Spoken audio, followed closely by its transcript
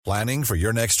Planning for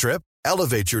your next trip?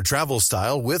 Elevate your travel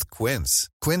style with Quince.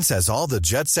 Quince has all the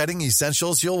jet-setting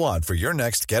essentials you'll want for your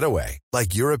next getaway,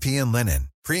 like European linen,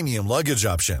 premium luggage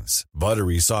options,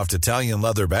 buttery soft Italian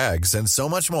leather bags, and so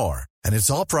much more. And it's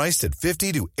all priced at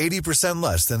 50 to 80%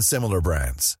 less than similar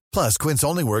brands. Plus, Quince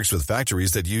only works with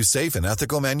factories that use safe and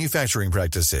ethical manufacturing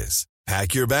practices.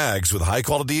 Pack your bags with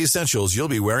high-quality essentials you'll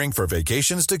be wearing for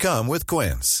vacations to come with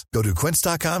Quince. Go to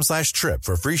quince.com/trip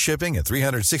for free shipping and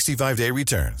 365-day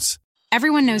returns.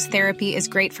 Everyone knows therapy is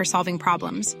great for solving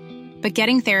problems. But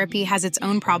getting therapy has its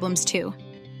own problems too.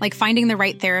 Like finding the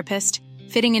right therapist,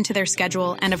 fitting into their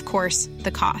schedule, and of course,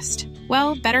 the cost.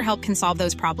 Well, BetterHelp can solve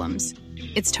those problems.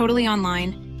 It's totally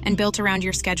online and built around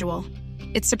your schedule.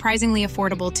 It's surprisingly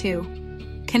affordable too.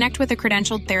 Connect with a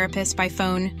credentialed therapist by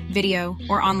phone, video,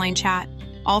 or online chat,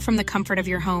 all from the comfort of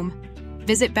your home.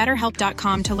 Visit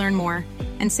BetterHelp.com to learn more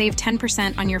and save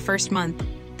 10% on your first month.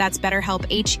 That's BetterHelp,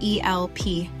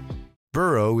 H-E-L-P.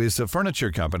 Burrow is a furniture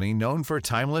company known for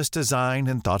timeless design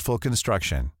and thoughtful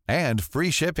construction, and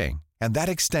free shipping, and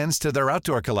that extends to their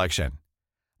outdoor collection.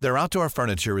 Their outdoor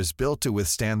furniture is built to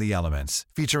withstand the elements,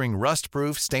 featuring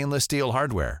rust-proof stainless steel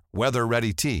hardware,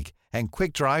 weather-ready teak, and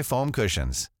quick-dry foam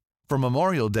cushions. For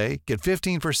Memorial Day, get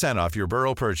 15% off your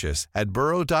Burrow purchase at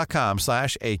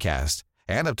burrow.com/ACAST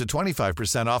and up to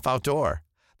 25% off outdoor.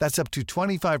 That's up to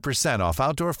 25% off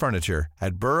outdoor furniture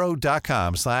at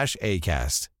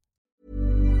burrow.com/ACAST.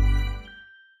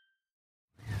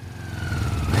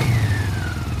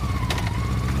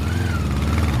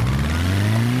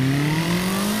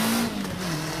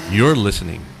 You're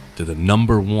listening to the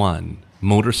 #1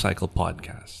 motorcycle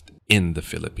podcast in the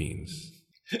Philippines.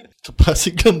 Sa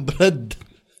Pasig lang, Brad.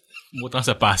 Butang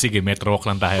sa Pasig, Metro Walk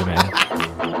lang tayo, man.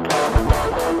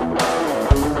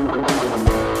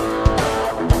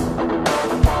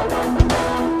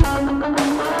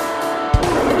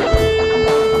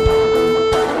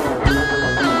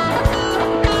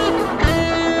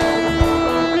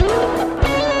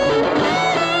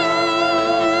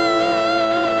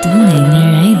 Tunay na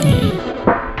rider.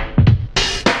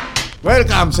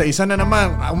 Welcome sa isa na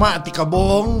naman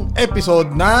umaatikabong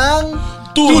episode ng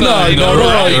Tunay na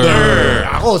Rider!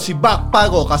 Ako si Bak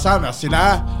Pago, kasama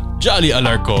sila Jolly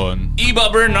Alarcon, Iba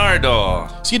Bernardo.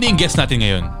 Sino yung guest natin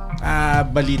ngayon?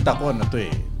 balita ko na to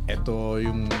eh. Ito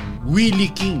yung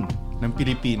Wheelie King ng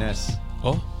Pilipinas.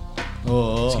 Oh?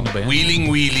 Oo. Sino ba yan? Willing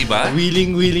ba?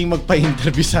 Willing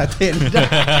magpa-interview sa atin.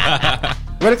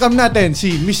 Welcome natin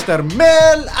si Mr.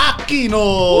 Mel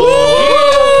Aquino.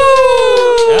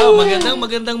 Yeah,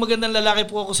 magandang lalaki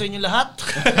po ako sa inyo lahat.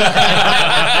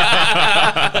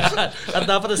 At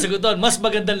dapat ang sagot doon, mas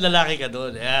magandang lalaki ka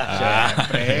doon. Yeah.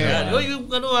 Siyempre. Yung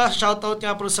shoutout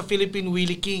nga po sa Philippine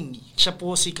Wheelie King. Siya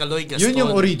po si Kaloy Gaston. Yun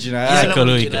yung original. Yan ang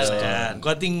Kaloy original. Gaston.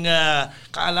 Konting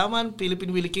kaalaman, Philippine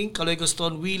Wheelie King, Kaloy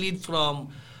Gaston, wheelied from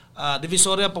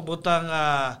Divisoria papuntang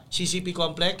CCP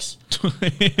Complex.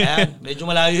 Ayan, medyo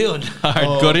malayo yun.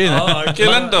 Hardcore yun.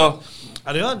 Kailan to?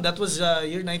 Ano yun? That was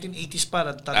year 1980s pa.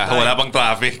 Wala pang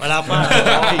traffic. Wala pa.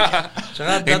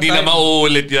 Hindi na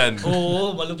mauulit yan.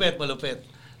 Oo, malupit.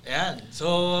 Ayan. So,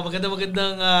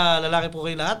 magandang lalaki po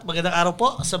kayo lahat. Magandang araw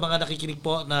po sa mga nakikinig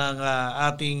po ng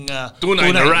ating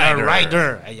Tunay na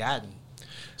Rider. Ayan.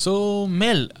 So,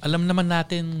 Mel, alam naman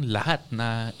natin lahat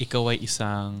na ikaw ay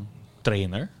isang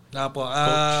trainer. Na po.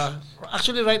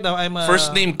 Actually, right now, I'm a...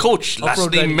 First name Coach, last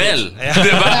name Mel.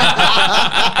 Diba?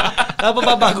 Bago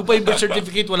pa yung birth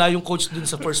certificate, wala yung coach dun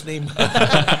sa first name.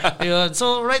 Ayun.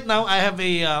 So, right now, I have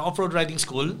a off-road riding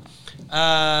school.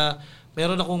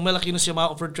 Meron akong Mel Aquino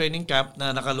Off-Road Training Camp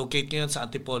na nakalocate ngayon sa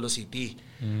Antipolo City.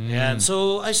 Ayan.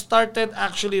 So, I started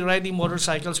actually riding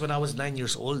motorcycles when I was 9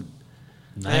 years old.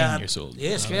 9 years old?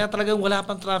 Yes. Kaya talagang wala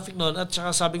pang traffic noon. At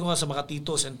saka sabi ko nga sa mga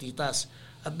titos and titas,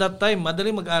 at that time,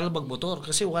 madaling mag-aral magmotor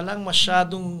kasi walang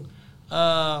masyadong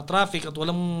traffic at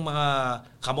walang mga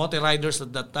kamote riders at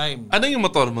that time. Ano yung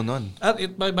motor mo nun? At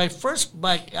my first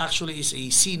bike actually is a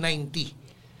C90.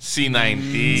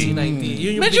 C90.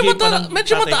 Yun yung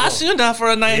medyo mataas yun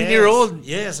for a 9-year-old.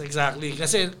 Yes, exactly.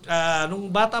 Kasi nung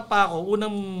bata pa ako,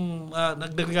 unang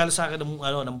nagregalo sa akin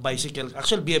ng bicycle.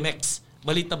 Actually, BMX.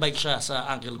 Balit na bike siya sa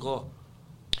uncle ko.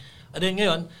 At then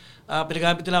ngayon,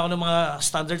 pinagamit nila ako ng mga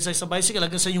standard size sa bicycle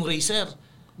hanggang sa yung racer.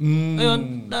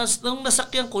 Ngayon, nung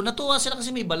nasakyan ko, natuwa sila kasi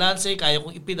may balance, kaya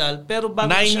kong ipedal. Pero bago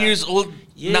 9 years old,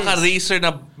 naka-racer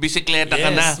na bisikleta ka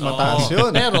na. Mataas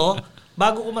yun. Pero,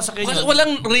 bago ko masakyan yun.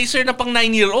 Walang racer na pang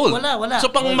 9-year-old. Wala. So,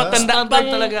 pang matanda,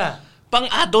 talaga. Pang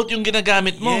adult yung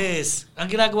ginagamit mo. Yes. Ang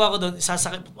ginagawa ko doon,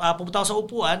 pupunta ako sa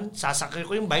upuan, sasakay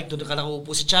ko yung bike, doon ka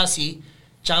nakaupo si chassis,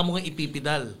 tsaka mo nga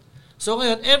ipipedal. So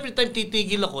ngayon, every time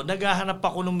titigil ako, naghahanap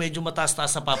ako ng medyo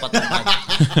mataas-taas na papatukan.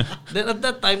 Then at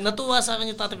that time, natuwa sa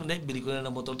akin yung tatay ko, bili ko na ng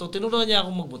motor. So, tinuruan niya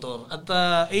akong magmotor. At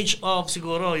age of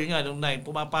siguro, yun nga, nung 9,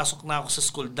 pumapasok na ako sa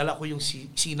school, dala ko yung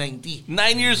C90. 9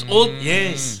 years old?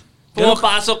 Yes.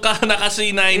 Pumapasok ka,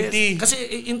 naka-C90. Yes. Kasi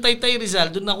in Taytay Rizal,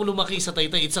 doon ako lumaki sa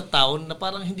Taytay. It's a town na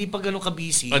parang hindi pa ganun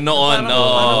ka-busy. Noon,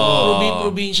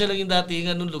 Probinsya lang yung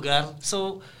datingan nung lugar.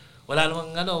 So, wala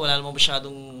namang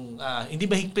masyadong, hindi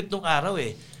mahigpit nung araw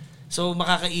eh. So,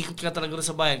 makakaikot ka talaga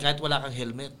sa bayan kahit wala kang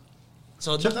helmet.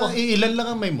 So, tsaka ilan lang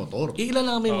ang may motor. Ilan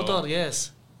lang ang may motor,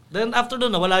 yes. Then after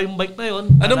doon, nawala yung bike na yun.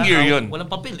 Anong gear yun? Walang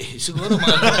papel eh. Siguro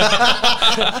mga...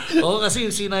 Oo, kasi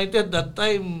yung C90 at that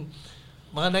time,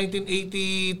 mga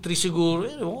 1983 siguro.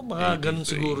 Mga ganun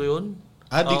siguro yun.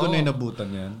 Di ko na inabutan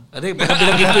yan. Baka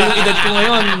bilangin ko yung edad ko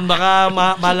ngayon. Baka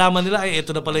malaman nila,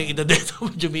 ito na pala yung edad nito.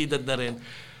 Medyo may edad na rin.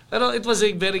 Pero it was a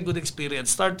very good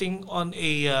experience. Starting on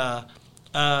a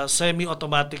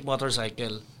semi-automatic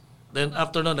motorcycle. Then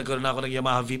after nun, nagkaroon ako ng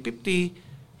Yamaha V50.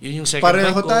 Yun yung second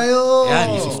Pareho bike ko. tayo. Yan,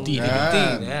 V50.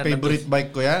 Yan. Favorite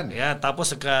bike ko yan. Yan,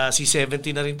 tapos nagka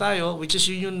C70 na rin tayo, which is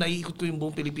yun yung naiikot ko yung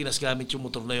buong Pilipinas gamit yung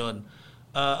motor na yun.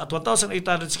 At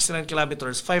 1,869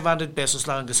 kilometers, 500 pesos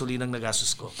lang ang gasolinang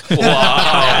nagastos ko.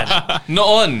 Wow!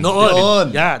 Noon.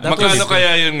 Yeah, magkano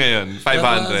kaya yun ngayon? 500?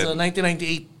 That was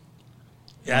 1998.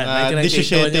 Yan,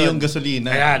 17 yung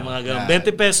gasolina. Ayan, mga ganun. 20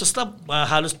 pesos na,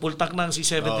 halos full tank na ang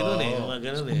C70 nun eh. Mga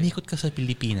ganun eh. Umikot ka sa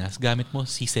Pilipinas, gamit mo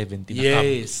C70 na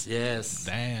Yes.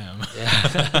 Damn. Yeah.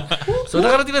 So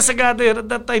nakarating na Sagada yun. At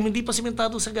that time, hindi pa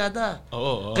simentado Sagada.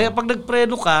 Oo. Kaya pag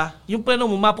nagpreno ka, yung preno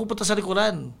mo mapupunta sa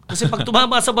likuran. Kasi pag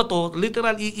tumama sa bato,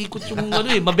 literal iikot yung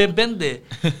mabebend eh.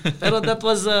 Pero that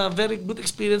was a very good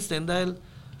experience din dahil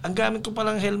ang gamit ko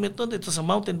palang helmet nun, ito sa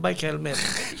mountain bike helmet.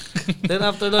 Then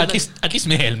after that, at least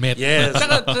may helmet. Yes.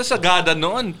 Saka sa Sagada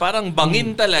noon, parang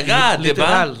bangin talaga, di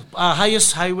ba? Literal.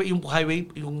 Highest highway, yung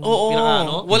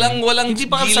Oo. Walang hindi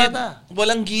pa gilid. kalsada.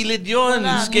 Walang gilid yun.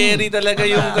 Scary talaga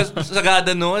yung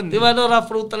Sagada noon. Di ba, rough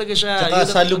road talaga siya.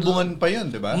 Tsaka salubungan pa yun,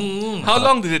 di ba? How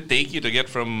long did it take you to get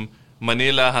from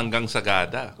Manila hanggang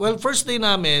Sagada? Well, first day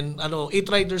namin, 8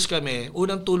 riders kami.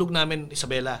 Unang tulog namin,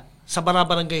 Isabela. Sa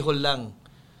Barangay Hall lang.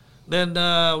 Then,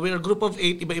 we're a group of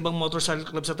 8, iba-ibang motorcycle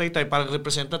club sa Taytay, parang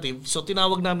representative. So,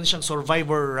 tinawag namin siyang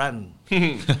Survivor Run.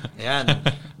 Ayan.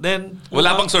 Then,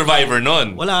 wala pang Survivor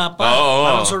noon. Wala pa. Oo.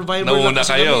 Parang Survivor Nauna lang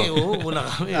kasi kayo. kami. Oo, una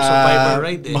kami. Survivor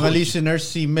ride eh. Mga listeners,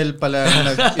 si Mel pala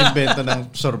nag-invento ng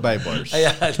Survivors.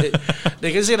 Ayan.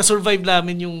 Kasi na-survive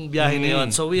namin yung biyahe na yun.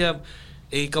 So, we have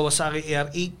a Kawasaki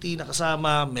AR80 na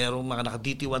kasama, merong mga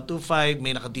naka-DT125,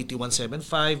 may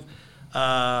naka-DT175,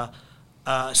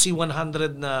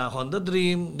 C100 na Honda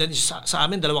Dream. Then sa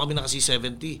amin, dalawa kami naka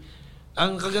C70.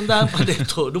 Ang kagandahan pa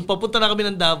dito, nung papunta na kami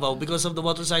ng Davao because of the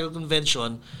motorcycle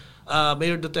convention,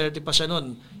 Mayor Duterte pa siya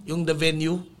nun. Yung the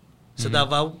venue sa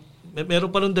Davao, meron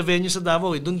pa nun the venue sa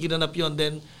Davao. Doon ginanap yun.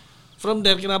 Then from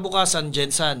there, kinabukasan,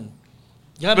 Jensan.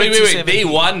 Wait. Day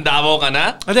 1, Davao ka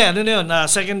na? Ano na yun?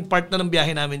 Second part na ng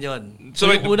biyahe namin yun. So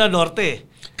yung una,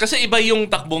 Norte. Kasi iba yung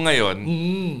takbo ngayon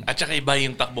at saka iba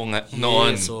yung takbo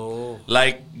noon. Yes, so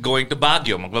like going to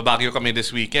Baguio. Magbabagyo kami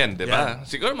this weekend, di ba? Yeah.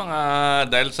 Siguro mga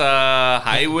dahil sa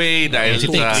highway, dahil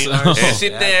sa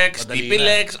SCTEX,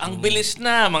 TPLEX, ang bilis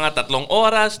na. Mga 3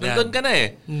 oras, nandun ka na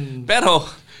eh. Pero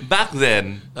back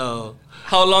then,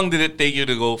 how long did it take you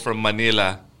to go from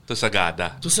Manila to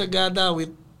Sagada? To Sagada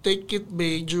with take it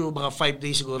medyo mga 5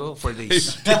 days siguro, 4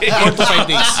 days. 4 to 5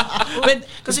 days.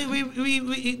 Kasi we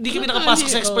di kami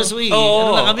nakapasok sa expressway.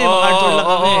 Ano lang kami, MacArthur lang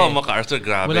kami. MacArthur,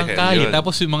 grabe. Walang kali.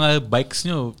 Tapos yung mga bikes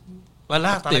nyo,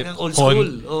 wala, talagang old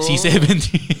school.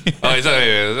 C70. Okay, so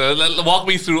walk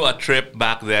me through a trip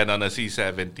back then on a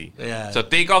C70. Yeah. So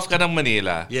take off ka ng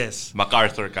Manila. Yes.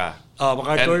 MacArthur ka.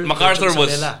 MacArthur. And MacArthur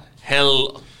was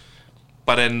hell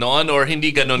pa rin noon or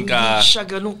hindi ganun ka? Hindi siya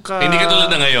ganun ka. Hindi ka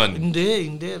tulad na ngayon?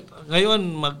 Hindi. Ngayon,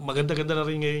 maganda-ganda na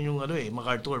rin ngayon yung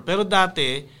MacArthur. Pero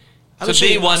dati, so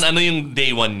day 1, ano yung day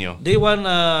 1 nyo? Day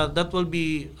 1, that will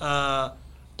be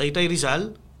Taytay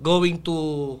Rizal, going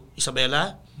to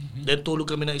Isabela. Then tulog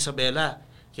kami ng Isabela.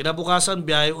 Kinabukasan,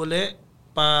 biyahe uli,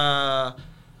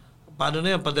 paano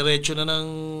na yan, padiretso na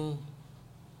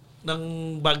ng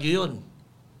Baguio yun.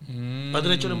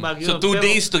 Padiretso ng Baguio. So 2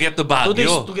 days to get to Baguio. 2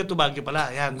 days to get to Baguio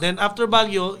pala. Yan. Then after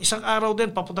Baguio, isang araw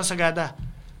din papunta Sagada.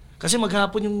 Kasi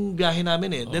maghapon yung biyahe namin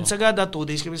eh. Then Sagada, 2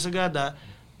 days kami Sagada.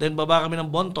 Then baba kami ng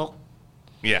Bontoc.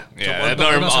 Yeah. So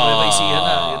Bontoc na sa Baysiya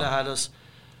na. Yun na halos.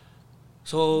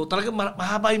 So talagang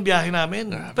mahaba yung biyahe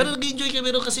namin. Pero nag-enjoy kami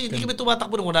rin kasi hindi kami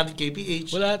tumatakbo ng 100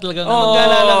 kph. Wala talagang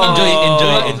Enjoy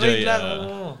lang. lang.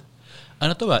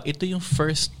 Ano to ba? Ito yung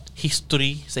first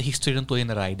history ng Tunay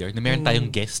na Rider na meron tayong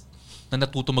guest na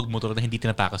natuto magmotor na hindi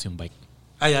tinatakas yung bike.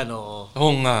 Ayan, oo.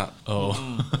 Oo nga. Oo.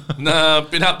 Na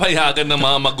pinapayagan ng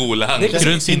mga magulang.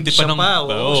 Kinonsinti pa ng...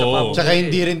 Tsaka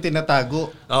hindi rin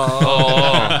tinatago. Oo.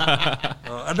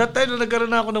 At that time, nung nagkaroon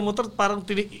na ako ng motor, parang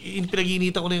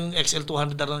pinag-iinita ko na yung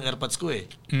XL200R ng AirPods ko eh.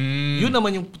 Yun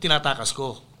naman yung tinatakas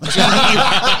ko. Kasi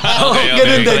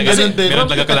Ganun din. Meron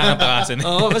talaga kailangan takasin.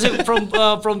 Oo, kasi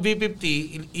from V50,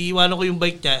 iiwanan ko yung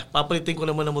bike niya, papalitin ko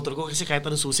naman ang motor ko kasi kahit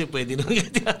anong susi, pwede naman.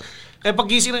 Kaya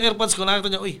pag-gising ng AirPods ko, nakita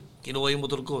niya, uy, kinuha yung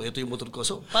motor ko, ito yung motor ko.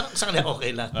 So, parang sa kanila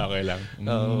okay lang. Okay lang.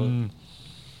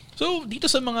 So, dito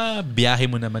sa mga biyahe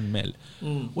mo naman, Mel,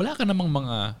 wala ka namang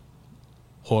mga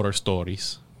horror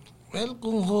stories? Well,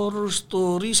 kung horror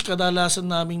stories, kadalasan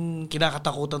namin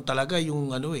kinakatakutan talaga yung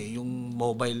yung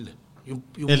mobile. Yung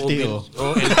LTO. LTO.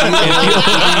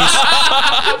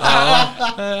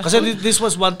 Kasi this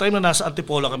was one time na nasa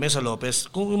Antipolo kami sa Lopez.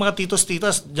 Kung yung mga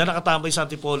titos-titas, dyan nakatambay sa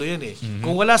Antipolo yan eh.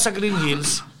 Kung wala sa Green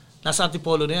Hills, nasa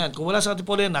Antipolo na yan. Kung wala sa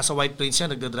Antipolo yan, nasa White Plains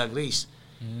yan, nagda-drag race.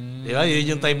 Diba?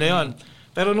 Yun yung time na yon.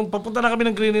 Pero nung papunta na kami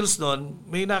ng Green Hills doon,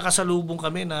 may nakasalubong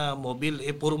kami na mobile.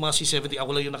 Puro mga C70. Ako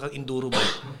lang yung naka-enduro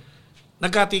bike.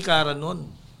 Nagkatikaran noon.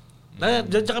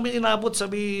 Diyan kami inabot sa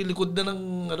likod na ng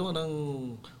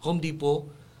Home Depot.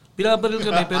 Binabaril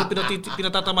kami pero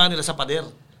pinatatamaan nila sa pader.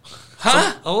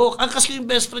 Ha? Oo, angkas ko yung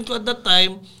best friend ko at that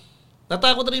time.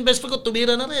 Natakot na rin yung best friend ko,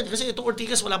 tumira na rin. Kasi itong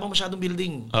Ortigas, wala pa masyadong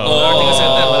building. Ortigas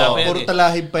Center, wala pa yan. Puro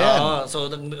talahib pa yan. So,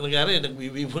 nangyari,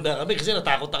 nagbibibo na kami kasi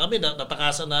natakot na kami.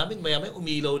 Natakasan namin, maya-maya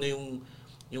umilaw na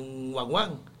yung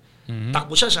wangwang.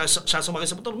 Takbo siya sumakay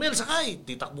sa motor. Mel, sakay.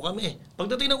 Titakbo kami.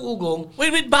 Pagdating ng ugong...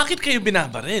 Wait, bakit kayo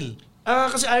binabaril?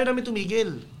 Kasi ayaw namin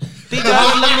tumigil.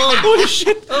 Tigalan lang nun. Holy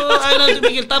shit! Ayaw namin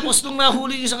tumigil. Tapos nung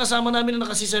nahuli yung isang kasama namin na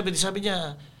naka-C70, sabi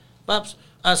niya, Paps,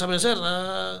 sabi niya, sir,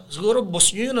 siguro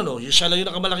boss nyo yun, siya lang yung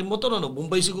nakamalaking motor,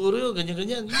 Bombay siguro yun,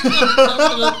 ganyan-ganyan.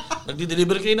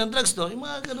 Nagdi-deliver kayo ng drugs, no? Yung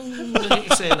mga ganung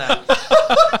eksena.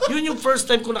 Yun yung first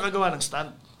time ko nakagawa ng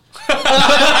stunt.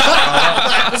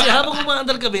 Kasi habang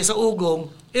umaandar kami sa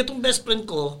ugong, itong best friend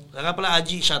ko, nga pala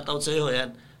Aji, shoutout sa'yo,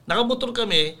 yan. Nakamotor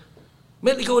kami,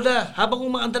 Mel, ikaw na, habang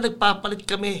umaandar, nagpapalit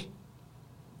kami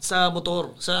sa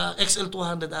motor, sa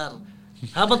XL200R.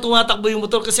 Habang tumatakbo yung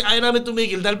motor, kasi ayaw namin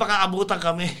tumigil dahil baka abutan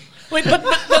kami. Wait,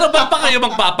 pero ba't pa kayo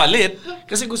magpapalit?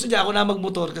 Kasi gusto niya ako na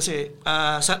magmotor kasi,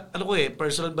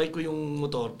 personal bike ko yung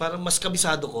motor, para mas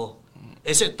kabisado ko.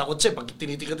 Takot siya, pag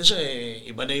tinitigan na siya,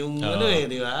 iba na yung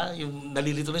di ba? Yung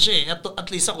nalilito na siya At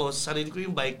least ako, sarili ko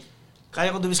yung bike,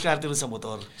 kaya ko dumiskarte rin sa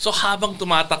motor. So habang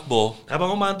tumatakbo?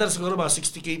 Habang umaandar, siguro mga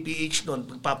 60 kph doon,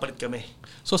 magpapalit kami.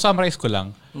 So summarize ko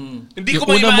lang. Hindi ko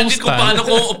ma-imagine kung paano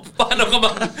ka ba...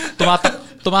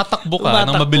 Tumatakbo ka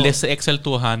ng mabilis sa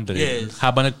XL200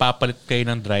 habang nagpapalit kayo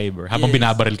ng driver, habang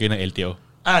binabaril kayo ng LTO.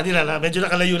 Hindi na. Medyo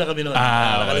nakalayo na kami noon.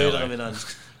 Nakalayo na kami noon.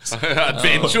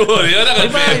 Adventure. Yun ang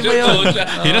adventure.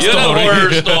 Yun ang horror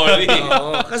story.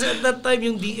 Kasi at that time,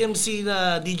 yung DMC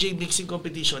na DJ Mixing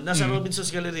Competition, nasa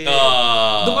Robinson's Gallery.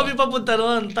 Doon kami papunta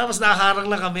noon. Tapos nakaharang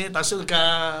na kami. Tapos yung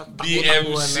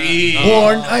DMC.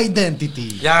 Born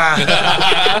Identity. Yeah.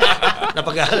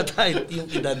 Napag-aalata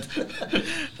yung edad.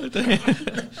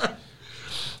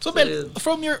 So, Mel,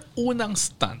 from your unang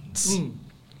stunts,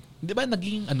 di ba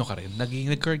nagkaroon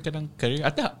ka ng career?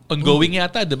 At ongoing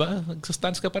yata, di ba?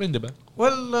 Nagsa-stunts ka pa rin, di ba?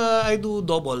 Well, I do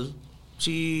double.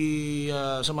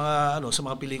 Sa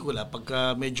mga pelikula,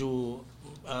 pagka medyo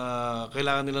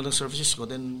kailangan nila ng services ko,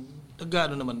 then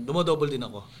dumo-double din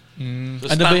ako. So,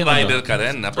 stunt rider ka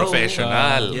rin, na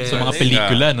professional. Sa mga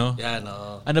pelikula, no? Yan,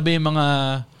 Ano ba yung mga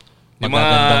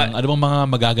mga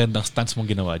magagandang stunts mong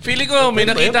ginawa dyan? Feeling ko, may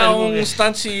nakita akong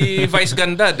stunt si Vice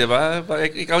Ganda, di ba?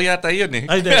 Ikaw yata yun eh.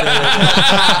 Ay,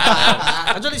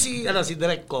 actually, si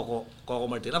Direk Coco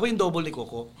Martin. Ako yung double ni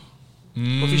Coco.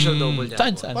 Official double niya.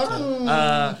 Saan?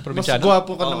 Parang mas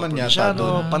gwapo ka naman yata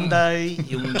doon. Panday,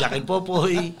 yung Jack and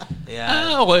Popoy.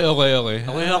 Okay.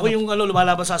 Ako yung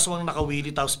lumalaban sa aswang nakawili,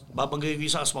 tapos babangay ko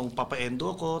yung sa aswang, papaendo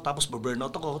ako, tapos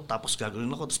baburnout ako, tapos gagawin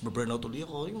ako, tapos baburnout ulit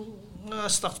ako. Yung mga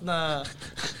stuff na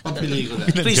Papelikula.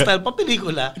 Freestyle,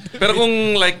 papelikula. Pero kung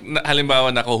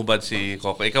halimbawa nakahubad si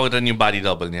Coco, ikaw rin yung body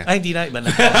double niya? Ay, hindi na. Iba na.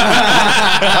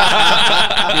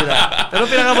 Pero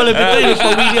pinakamalapit na yung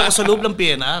pawili ako sa loob ng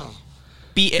PNR.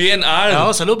 PNR?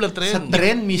 Oo, sa loob ng tren. Sa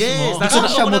tren mismo? Yes. Nasa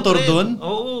siya motor doon?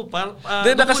 Oo.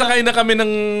 Nakasakay na kami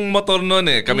ng motor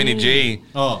noon kami ni Jay.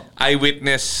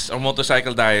 Eyewitness or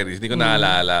Motorcycle Diaries. Hindi ko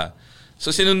naalala. So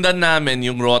sinundan namin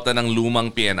yung rota ng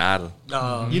lumang PNR.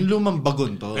 Yung lumang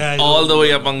bagon to. All the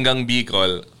way up hanggang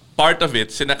Bicol. Part of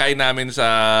it, sinakay namin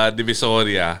sa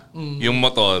Divisoria yung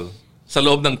motor. sa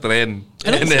loob ng tren.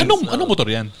 Anong motor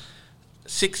yan?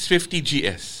 650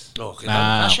 GS. Okay.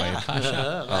 Okay.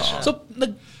 So,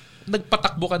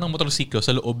 nagpatakbo ka ng motorsiklo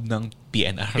sa loob ng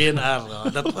PNR.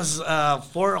 That was 4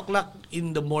 o'clock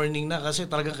in the morning na kasi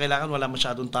talagang kailangan wala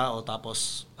masyadong tao.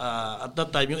 Tapos, at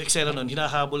that time, yung eksena nun,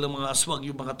 hinahabol ng mga aswang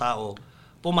yung mga tao.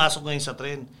 Pumasok ngayon sa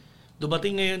tren.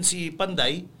 Dumating ngayon si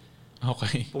Panday.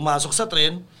 Okay. Pumasok sa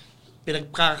tren.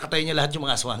 Pinagkakatay niya lahat yung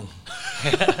mga aswang.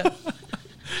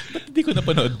 Ba't hindi ko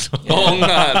napanood to? Oo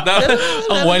nga.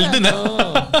 Ang wild dun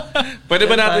Pwede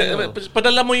ba natin,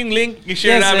 padala mo yung link,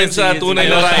 i-share namin sa Tunay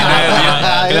na Rider.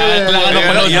 Kailangan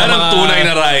mapanood. Yan ang Tunay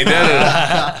na Rider.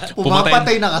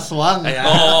 Pumapatay ng aswang.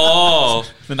 Oo.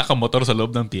 Na nakamotor sa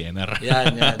loob ng PNR.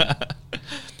 Yan.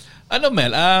 Ano,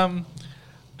 Mel?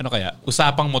 Ano kaya?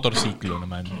 Usapang motorsiklo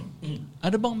naman.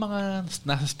 Ano bang mga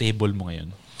nasa stable mo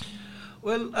ngayon?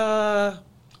 Well,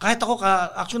 kahit ako,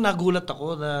 actually nagulat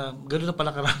ako na gano'n na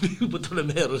pala karami yung buto na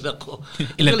meron ako.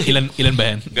 Ilan ba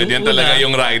yan? Ganyan talaga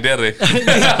yung rider eh.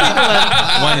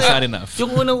 One is not enough.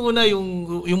 Yung unang-una,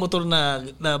 yung motor na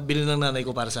bilhin ng nanay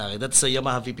ko para sa akin, that's a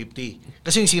Yamaha V50.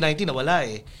 Kasi yung C90 nawala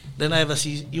eh. Then I have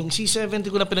yung C70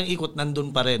 ko na pinang-ikot,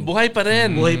 nandun pa rin. Buhay pa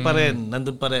rin.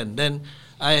 Nandun pa rin. Then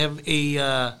I have a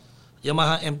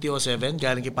Yamaha MT-07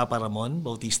 galing kay Papa Ramon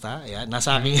Bautista. Ayan,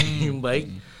 nasa akin yung bike.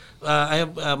 I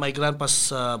have my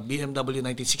grandpa's BMW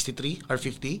 1963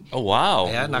 R50. Oh, wow.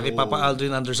 Ayan, nakay Papa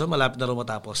Aldrin Anderson, malapit na rin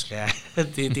matapos. Kaya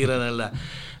titira na lang.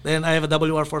 Then I have a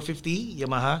WR450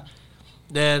 Yamaha.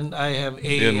 Then I have a...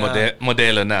 Yun,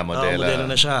 modelo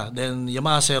na siya. Then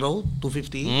Yamaha Zero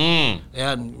 250.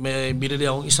 Ayan, may binili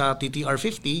akong isa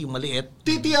TTR50, yung maliit.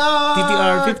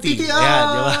 TTR50. Ayan,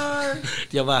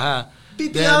 Yamaha.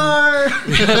 TTR!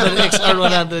 Then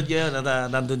XR100 yun,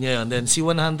 nandun ngayon. Then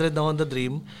C100 na Honda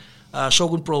Dream,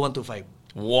 Shogun Pro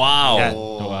 125. Wow.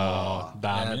 Wow.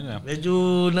 Dami na.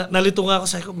 Medyo nalito nga ako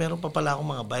sa ko, meron pa pala akong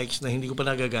mga bikes na hindi ko pa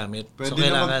nagagamit. Pwede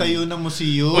na magtayo ng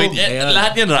museum. Wait,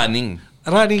 lahat yan running?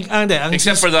 Running, hindi.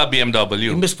 Except for the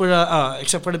BMW.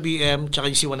 Except for the BM, tsaka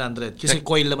yung C100. Kasi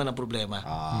coil naman ang problema.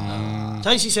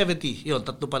 Tsaka yung C70, yun,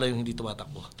 tatlo pala yung hindi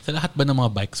tumatakbo. Sa lahat ba ng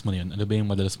mga bikes mo na yun, ano ba yung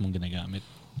madalas mong ginagamit?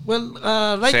 Well,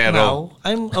 right Zero. now,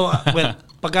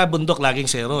 pagka bundok, laging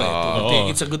zero eh.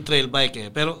 It's a good trail bike eh.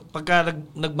 Pero pagka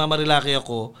nagmamarilaki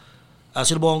ako,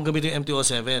 sinubukan kong gamitin yung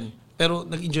MT-07. Pero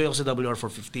nag-enjoy ako sa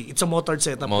WR450. It's a motored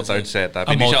setup. Setup.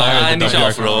 Hindi siya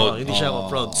off-road. Hindi siya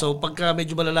off-road. So pagka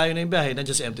medyo malalayo na yung biyahe,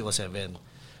 nandiyan sa MT-07.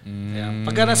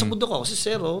 Pagka nasa bundok ako, kasi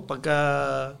zero. Pagka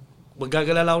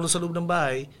magagalala ako sa loob ng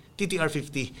bahay,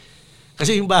 TTR50.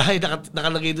 Kasi yung bahay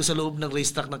nakalagay doon sa loob ng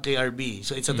racetrack ng KRB.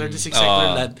 So it's a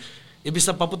 36-sector land. Ibig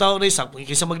na papunta ako racetrack,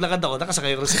 kaysa maglakad ako,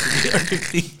 nakasakay ako sa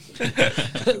TTR50.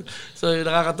 So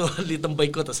nakakatuwa ulit ang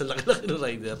bike ko, tapos ang laki-laki ng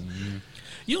rider.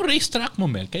 Yung racetrack mo,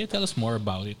 Mel, can you tell us more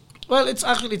about it? Well, it's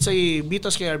a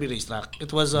Vitos KRB racetrack. It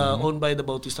was owned by the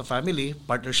Bautista family,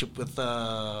 partnership with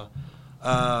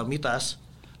Mitas.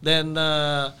 Then,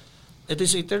 it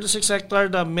is a 36-hectare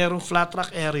na merong flat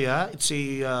track area. It's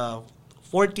a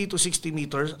 40 to 60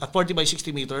 meters, 40 by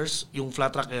 60 meters, yung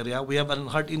flat track area. We have an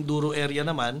hard enduro area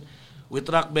naman with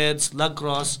rock beds, lug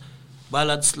cross,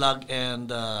 ballad slug, and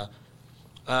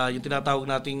yung tinatawag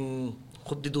nating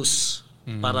kutdidus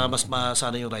para mas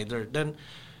masana yung rider. Then,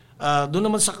 doon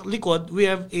naman sa likod, we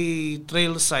have a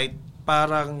trail site,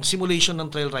 parang simulation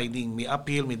ng trail riding. May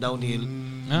uphill, may downhill.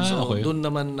 Okay. Doon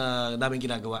naman namin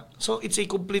ginagawa. So, it's a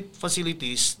complete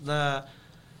facilities na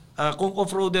kung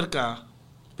off-roader ka,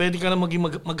 pwede ka na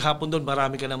maghapon doon,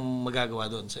 marami ka na magagawa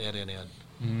doon sa area na yun.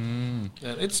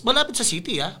 It's malapit sa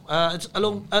city,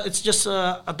 it's just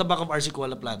at the back of RC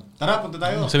Kuala plant. Tara, punta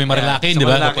tayo. Sa may Marilaki, di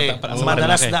ba?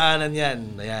 Madalas daanan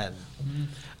yan. Ayan.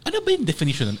 Ano ba yung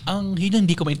definition nun? Yun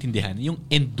hindi ko maintindihan. Yung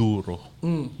enduro.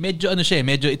 Medyo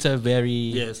medyo it's a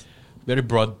very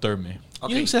broad term eh.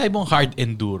 Okay. Yung sabi mong hard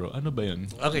enduro, ano ba yun?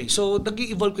 Okay, so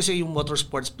nag-evolve kasi yung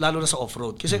motorsports, lalo na sa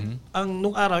off-road. Kasi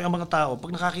nung araw, ang mga tao,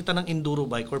 pag nakakita ng enduro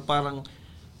bike or parang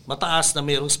mataas na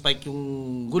mayroong spike yung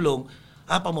gulong,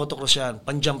 pa-motocross yan,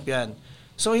 pan-jump yan.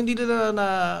 So hindi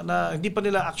pa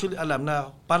nila actually alam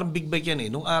na parang big bike yan eh.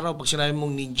 Nung araw, pag sinabi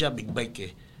mong ninja, big bike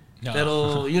eh.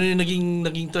 Pero yun yung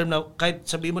naging term na kahit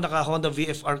sabihin mo naka-Honda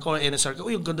VFR ka o NSR ka,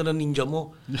 yung ganda ng ninja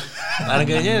mo. Parang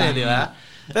ganyan eh, di ba?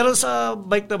 Pero sa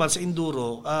bike naman, sa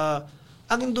enduro,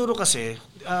 ang enduro kasi,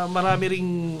 marami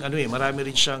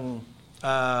rin siyang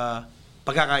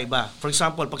pagkakaiba. For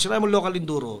example, pag sinabi mo local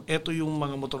enduro, ito yung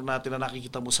mga motor natin na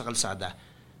nakikita mo sa kalsada.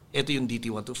 Ito yung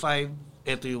DT125,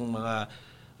 ito yung mga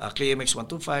KMX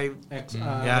 125,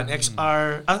 yan,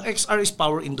 XR. Ang XR is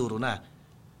power enduro na.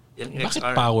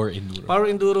 Bakit power enduro? Power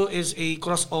enduro is a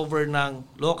crossover ng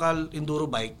local enduro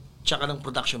bike tsaka ng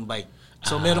production bike.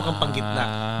 So, meron kang panggitna.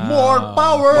 More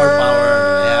power! More power.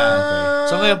 Ayan.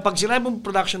 So, ngayon, pag sinabi mong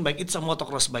production bike, it's a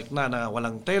motocross bike na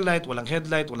walang taillight, walang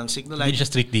headlight, walang signal light. Hindi siya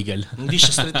street legal. Hindi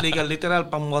siya street legal. Literal,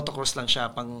 pang motocross lang siya.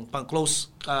 Pang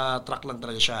close track lang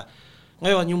talaga siya.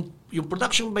 Ngayon, yung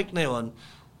production bike na yon,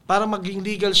 para maging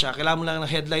legal siya, kailangan mo lang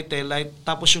ng headlight, taillight,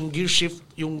 tapos yung gear shift,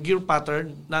 yung gear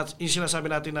pattern, na yung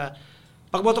sinasabi natin na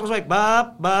pag motocross bike,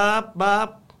 bap, bap,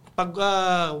 bap, pag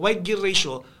wide gear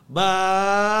ratio,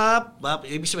 bap, bap,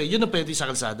 ibig sabihin, yun ang pwede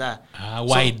sa kalsada.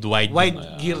 Wide.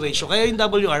 Wide gear ratio. Kaya yung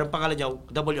WR, ang pangalan niya,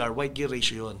 WR, wide gear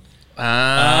ratio yun.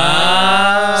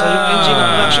 So yung engine ng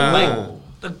production bike,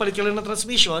 nagpalit ka lang ng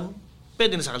transmission,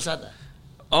 pwede na sa kalsada.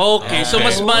 Okay, so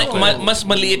mas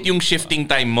maliit yung shifting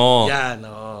time mo.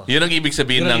 Yan, Yun ang ibig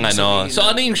sabihin ng ano. So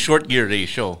ano yung short gear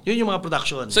ratio? Yun yung mga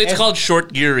production. So it's called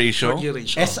short gear ratio? Short gear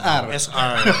ratio. SR.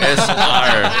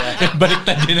 SR.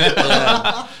 Baliktad din na.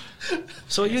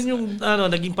 So yun yung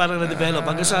naging parang na-develop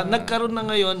hanggang sa nagkaroon na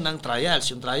ngayon ng trials.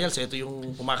 Yung trials, ito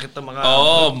yung umakit ng mga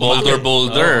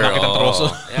boulder. Umakit na troso.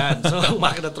 Ayan, so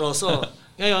umakit na troso.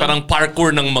 Ngayon, parang parkour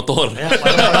ng motor. Ayan,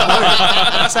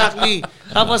 parang exactly.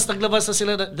 Tapos naglabas na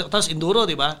sila, tapos enduro,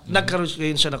 di ba?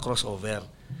 Nagkaroon siya ng crossover.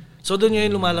 So doon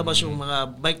ngayon lumalabas yung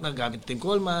mga bike na gamit Tim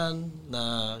Coleman,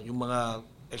 na yung mga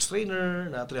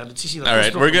X-Trainer, na 300cc.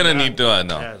 Alright, we're gonna need to,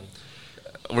 Ayan.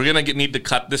 we're gonna need to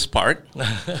cut this part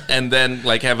and then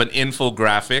like have an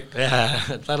infographic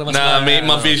Para mas na may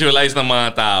ma-visualize ng mga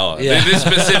tao. Yeah. This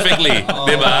specifically,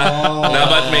 di ba?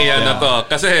 Dapat may to.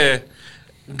 Kasi,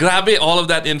 grabe, all of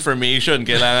that information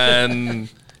kailangan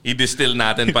i-distill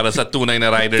natin para sa tunay na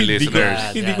rider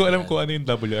listeners. Hindi ko alam kung ano yung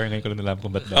WR. Ngayon ko lang nalaman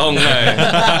kung ba't Oo nga eh.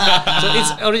 So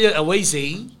it's already a YZ,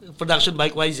 production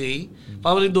bike YZ,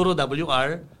 Power Enduro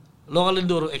WR, Local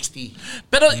Enduro XT.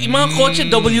 Pero yung mga kotse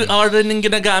WR rin yung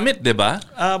ginagamit, di ba?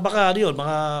 Baka ano yun,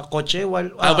 mga kotse.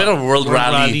 Pero World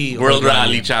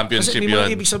Rally Championship kasi may yun.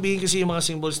 mga ibig sabihin kasi yung mga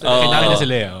symbols na Kailangan na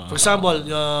sila eh. For example,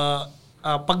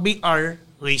 pag BR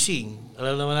Racing,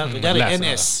 alam naman natin, kunyari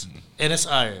NS,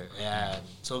 NSR. Ayan.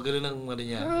 So, gano'n ang ano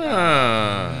niya.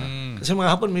 Kasi mga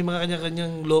hapon, may mga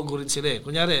kanya-kanyang logo rin sila eh.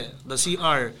 Kunyari, the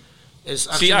CR is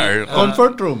actually...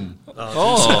 Comfort room.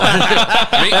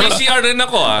 May CR rin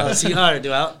ako CR, di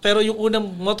ba? Pero yung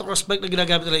unang motocross bike na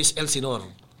ginagamit nila is Elsinore.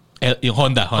 Yung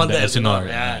Honda Elsinore. Elsinore.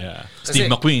 Yeah. Steve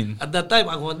McQueen. At that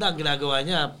time, ang Honda, ang ginagawa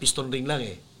niya, piston ring lang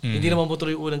eh. Hindi naman motor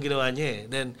yung unang ginawa niya eh.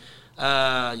 Then,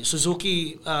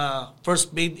 Suzuki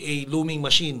first made a looming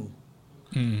machine.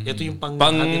 Ito yung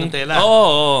pang-hati ng tela.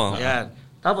 Ayan.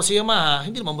 Tapos si Yamaha,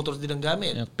 hindi naman motor din ang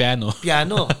gamit. Piano.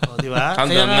 Di ba?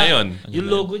 Hanggang ngayon.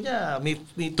 Yung logo niya, may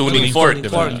tuning fork.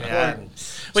 Ayan.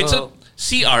 Wait, so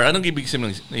CR, anong ibig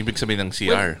sabihin ng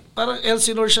CR? Well, parang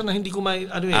Elsinore siya na hindi ko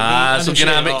may so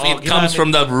ginamit, it comes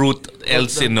from the root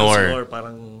Elsinore.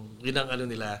 Parang yun ang ano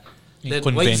nila. Yung Then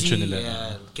convention YZ, nila.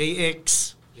 Yan, KX,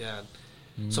 yan.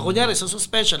 So kunyari, sa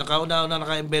suspension, nakauna-una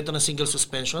naka-embento ng single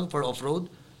suspension for off-road,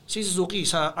 si Suzuki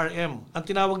sa RM. Ang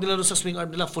tinawag nila doon sa swing arm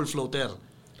nila, full floater.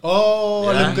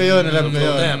 Alam ko yun.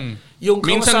 Yung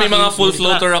minsan may mga full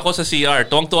floater ako sa CR.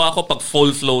 Tuwang-tuwa ako pag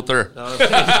full floater.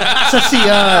 Sa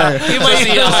CR.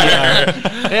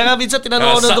 Kaya nga minsan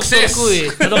tinanong ng doktor ko eh.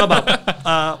 Ano ka ba?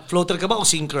 Floater ka ba o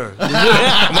sinker?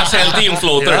 Mas healthy yung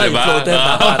floater, di ba? Floater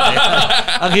dapat.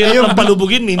 Ang hirap ng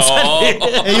palubugin minsan.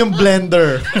 Yung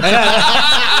blender.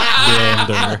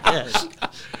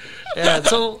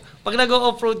 So, pag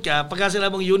nag-off-road ka, pagka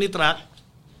sila mong unitrack,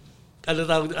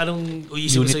 anong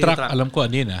uisip mo sa unitrack? Alam ko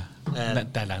ano yun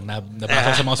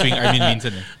nabasa sa mga swing armin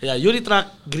minsan eh. Yeah,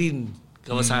 unitrack green,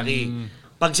 Kawasaki.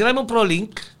 Pag sinabi mong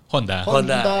ProLink, Honda.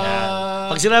 Yeah.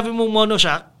 Pag sinabi mong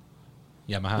monoshock,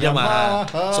 Yamaha.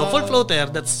 So full floater,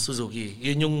 that's Suzuki.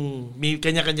 Yun yung may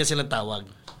kanya-kanya silang tawag.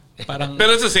 Pero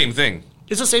it's the same thing.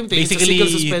 It's the same thing. Basically,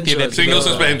 it's a single suspension. Single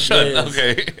suspension. Yes.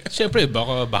 Okay. Siyempre,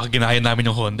 baka ginaya namin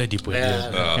yung Honda, di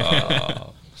pwede.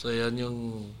 So yan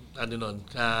yung ano nun.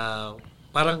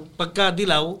 Parang pagka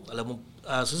dilaw, alam mo,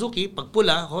 Suzuki, pag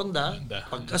pula, Honda,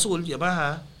 pag asul,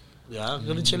 Yamaha. Yeah,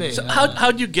 ganun sila eh. So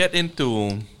how do you get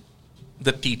into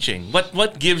the teaching?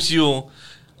 What gives you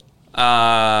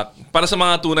para sa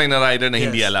mga tunay na rider na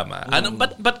hindi alam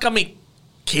ba't kami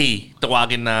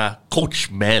tawagin na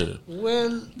Coach Mel?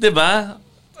 Well, 'di ba?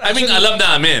 I mean, alam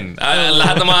namin.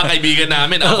 Lahat ng mga kaibigan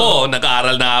namin. Ako,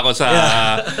 nag-aaral na ako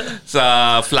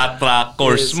sa flat track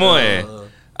course mo eh.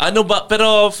 Ano ba?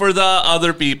 Pero for the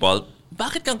other people,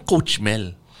 bakit kang Coach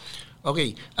Mel?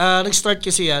 Okay. Nag-start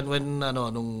kasi yan when,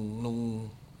 nung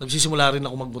nagsisimula rin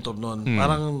ako magmotor noon.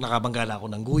 Parang nakabangga na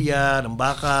ako ng guya, ng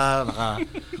baka,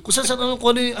 kung saan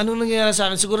kung ano nangyayari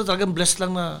sa akin, siguro talagang blessed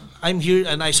lang na I'm here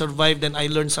and I survived and I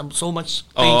learned so much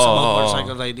things about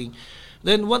motorcycle riding.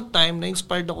 Then one time,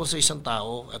 na-inspired ako sa isang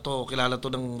tao. Ito, kilala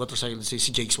to ng motorcycle, si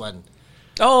Jake Swan.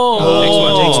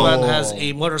 Jake Swan has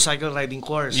a motorcycle riding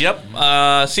course. Yep.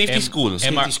 Safety school.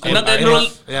 Safety school.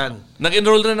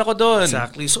 Nag-enroll rin ako doon.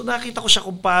 Exactly. So nakita ko siya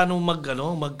kung paano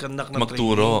mag-conduct ng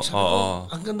magturo. training.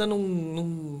 Oo. Ang ganda nung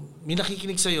may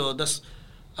nakikinig sa'yo. Das,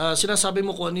 sinasabi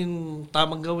mo kung ano yung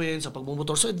tamang gawin sa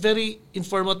pagmumotor. So it's very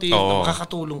informative.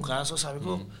 Makakatulong ka. So sabi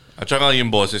ko, at saka yung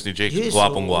boses ni Jake,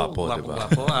 gwapong-gwapo, di ba?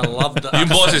 Gwapong-gwapo. I love that.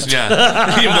 Yung boses niya.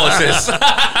 Yung boses.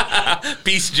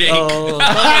 Peace, Jake.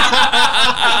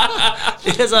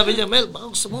 Sabi niya, Mel, baka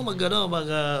gusto mo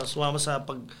sumama sa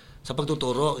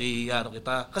pagtuturo, i-ano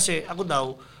kita. Kasi ako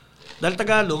daw, dahil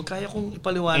Tagalog, kaya kong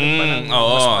ipaliwanag pa ng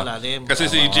mas malalim. Kasi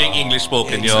si Jake English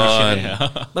spoken yun.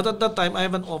 But at that time, I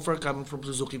have an offer coming from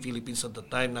Suzuki Philippines at that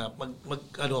time na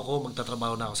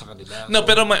magtatrabaho na ako sa kanila. No,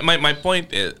 pero my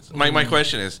point is, my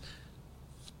question is,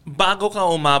 bago ka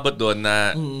umabot doon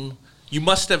na you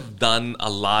must have done a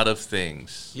lot of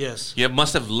things. Yes. You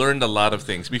must have learned a lot of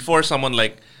things before someone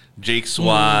like Jake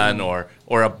Swan or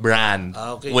a brand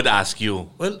would ask you.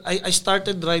 Well, I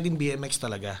started riding BMX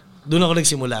talaga. Doon ako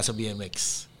nagsimula sa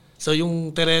BMX. So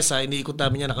yung Teresa, iniikot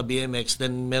namin niya naka-BMX.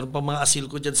 Then meron pa mga asil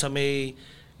ko dyan sa may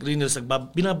Green Hills.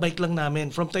 Binabike lang namin.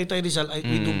 From Taytay Rizal,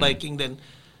 we do biking. Then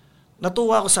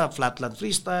natuwa ako sa flatland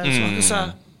freestyle. So hanggang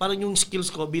sa parang yung skills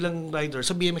ko bilang rider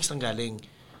sa BMX nang galing.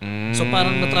 So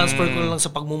parang na-transfer ko lang sa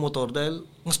pagmumotor dahil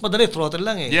mas madali, throttle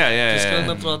lang eh. Just ka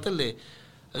lang ng throttle eh.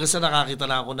 Hanggang sa nakakita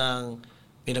na ako ng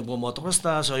may nagmo-motocross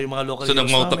na. So yung mga local So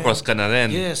nag-motocross ka na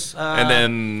rin? Yes. And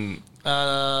then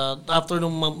after ng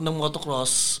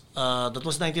motocross, that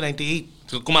was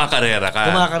 1998. So kumakarera ka?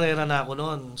 Kumakarera na ako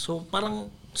noon. So parang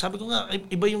sabi ko nga,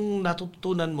 iba yung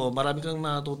natutunan mo, marami kang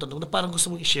natutunan na parang gusto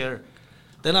mong i-share.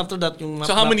 Then after that, yung...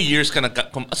 So how many years ka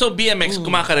so BMX,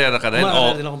 kumakarera ka rin?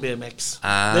 Kumakarera din akong BMX.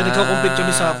 Then ikaw-compete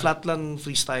kami sa flatland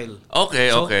freestyle.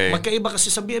 Okay. So magkaiba kasi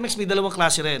sa BMX may dalawang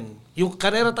klase rin. Yung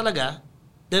karera talaga,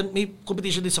 then may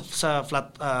competition din sa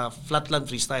flatland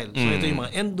freestyle. So ito yung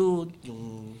mga endo,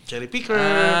 yung cherry picker,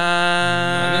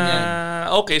 ganyan.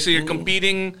 Okay, so you're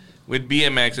competing with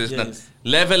BMXs na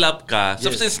level up ka.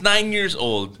 So since 9 years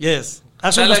old. Yes.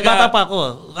 Actually, mas bata pa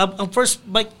ako. Ang first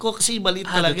bike ko kasi maliit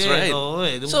talaga. That's right. Oo,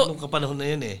 nung kapanahon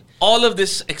na yun eh. All of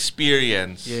this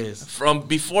experience, from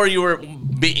before you were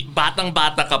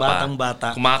batang-bata ka pa,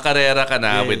 kumakarera ka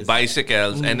na with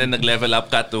bicycles, and then nag-level up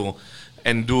ka to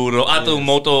enduro, to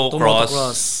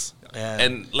motocross.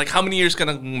 And like how many years ka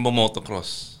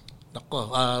nag-motocross?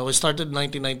 Nako, we started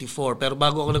 1994, pero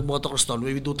bago ako nag-motocross noon,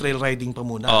 we do trail riding pa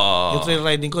muna. Yung trail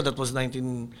riding ko, that was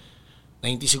 1990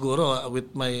 siguro,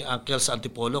 with my uncle sa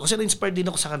Antipolo. Kasi na-inspired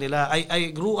din ako sa kanila.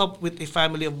 I grew up with a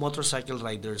family of motorcycle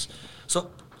riders.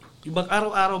 So, yung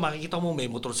araw-araw makikita mo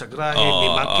may motor sa grahe, may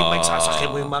monkey bike,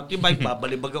 sasakay mo yung monkey bike,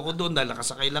 babalibag ako doon dahil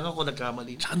nakasakay lang ako,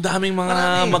 nagkamali. Ang daming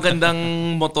mga magandang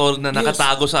motor na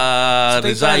nakatago sa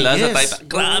Rizal, sa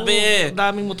Taytay. Grabe! Ang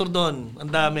daming motor doon.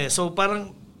 Ang dami. So,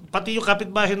 parang pati yung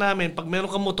kapitbahay namin, pag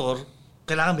meron kang motor,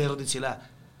 kailangan meron din sila.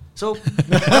 So,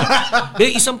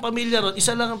 may isang pamilya ron,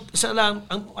 isa lang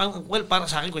well, para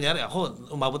sa akin, kunyari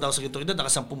ako, umabot ako sa ganitong edad,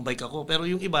 naka-10 bike ako. Pero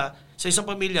yung iba, sa isang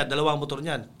pamilya, 2 motor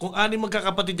niyan. Kung 6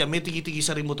 magkakapatid yan, may tigi-tigi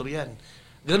sa rin motor yan.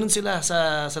 Ganun sila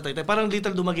sa Taytay. Parang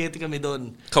little Dumaguete kami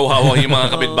doon. Kawawa yung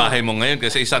mga kapitbahay mo ngayon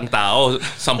kasi isang tao,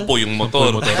 10 yung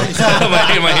motor.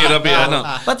 Mahirap yan.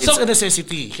 But it's a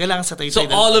necessity. Kailangan sa Taytay. So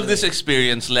all of this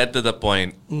experience led to the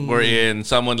point wherein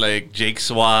someone like Jake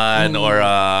Swan or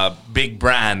a big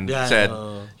brand said,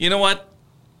 you know what?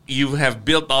 You have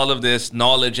built all of this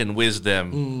knowledge and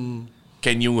wisdom.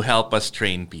 Can you help us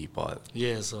train people?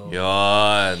 Yes.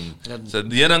 Yun. So,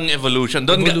 yan ang evolution.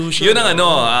 Yun ang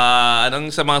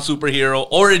anong sa mga superhero,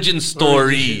 origin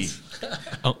story.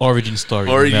 Ang origin story.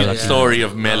 Origin story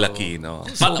of Mel Aquino.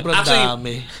 Sobrang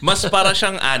dami. Mas para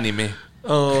siyang anime.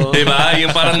 Diba?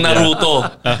 Yung parang Naruto.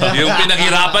 Yung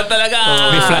pinaghirapan talaga.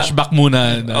 May flashback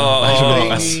muna.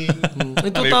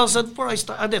 In 2004,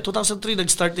 2003,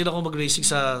 nag-start din ako mag-racing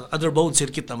sa Underbone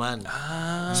circuit naman.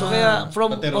 So kaya,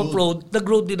 from off-road,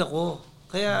 nag-road din ako.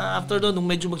 Kaya after doon, nung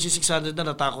medyo magsi-600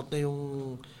 na, natakot na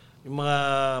yung mga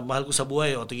mahal ko sa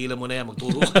buhay, tigilan mo na yan,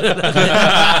 magturo ka na.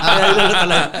 Kaya ilan na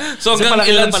talaga. So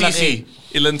hanggang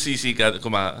ilan cc ka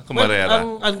kumarera?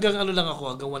 Hanggang lang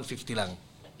ako, hanggang 150 lang.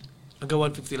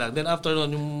 Hanggang 150 lang. Then after noon,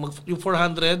 yung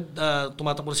 400,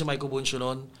 tumatakbo si Michael Buncio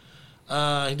noon.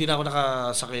 Hindi na ako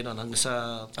nakasakay noon hanggang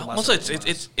sa also,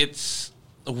 it's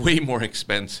way more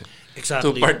expensive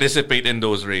to participate in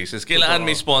those races. Kailangan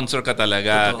may sponsor ka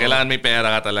talaga. Kailangan may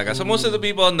pera ka talaga. So most of the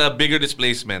people on the bigger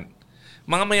displacement,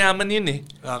 mga mayaman yun eh.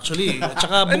 Actually, at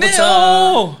saka bukod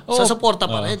sa suporta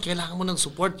pa rin, kailangan mo ng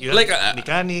support. You're like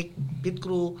mechanic, pit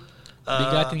crew.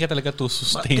 Bigatin ka talaga to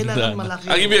sustain kailangan malaki.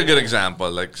 I'll give you a good example.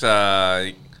 Like sa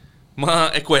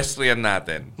mga equestrian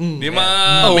natin. Yung mga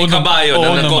may kabayo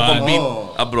na nagko-compete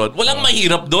abroad. Walang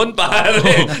mahirap doon, pare.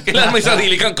 Kailangan may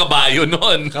sarili kang kabayo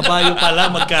noon. Kabayo pala,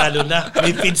 magkano na.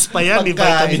 May feeds pa yan, may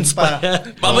vitamins pa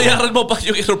yan. Babayaran mo pa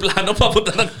yung aeroplano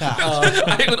papunta ng...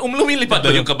 lumilipad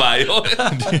doon yung kabayo.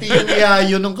 Pati yung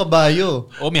iayo ng kabayo.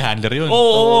 May handler yun.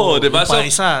 Oo, diba? So,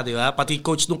 isa, diba? Pati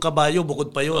coach ng kabayo,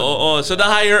 bukod pa yun. Oo. So the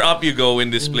higher up you go in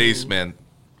displacement,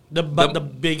 the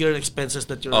bigger expenses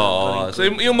that you're so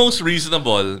yung most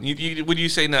reasonable, would you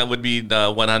say na would be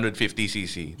the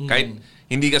 150cc? Kahit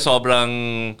hindi ka sobrang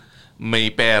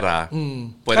may pera,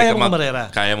 kaya mong kumarera.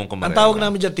 Kaya mong kumarera. Ang tawag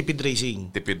namin dyan, tipid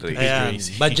racing. Tipid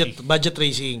racing. Ayan, budget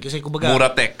racing. Kasi kumbaga... Mura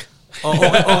tech.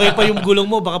 Okay pa yung gulong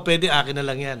mo, baka pwede akin na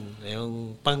lang yan.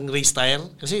 Yung pang race tire.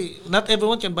 Kasi not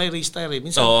everyone can buy race tire.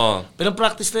 Minsan, pero ang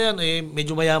practice na yan,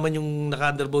 medyo mayaman yung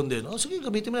naka-underbone din. Sige,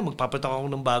 gamitin mo na. Magpapatak ako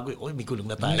ng bago. May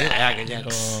gulong na tayo. Ganyan.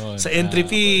 Sa entry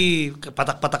fee,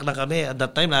 patak-patak na kami. At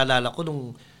that time, naalala ko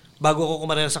nung bago ako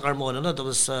kumarera sa Carmona,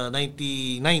 tapos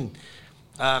 99,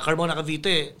 Carmona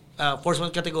Cavite, Force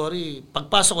 1 category,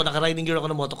 pagpasok ko, naka-riding gear ako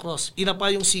ng motocross. Inapa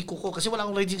yung siko ko kasi wala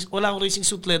akong racing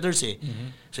suit leathers eh.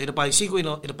 So inapa yung siko,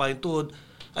 inapa yung tuhod.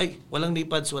 Ay, walang knee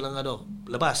pads, walang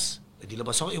labas. Di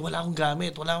labas ako, wala akong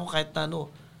gamit, wala akong kahit na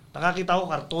Nakakita ko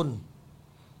karton.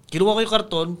 Kinuha ko yung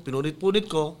karton, pinunit-punit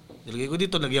ko, nilagay ko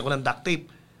dito, lagyan ko ng duct tape.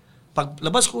 Pag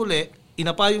labas ko uli,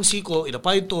 inapa yung siko,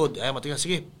 inapa yung tuhod, matigas,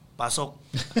 sige, pasok.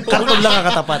 Karton lang ang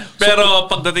katapat. Pero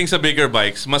pagdating sa bigger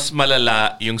bikes, mas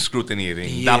malala yung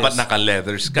scrutineering. Yes. Dapat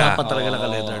naka-leathers ka. Dapat talaga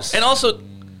naka-leathers. And also,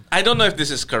 I don't know if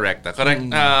this is correct.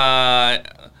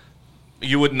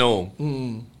 You would know.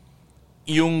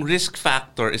 Yung risk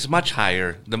factor is much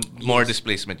higher the more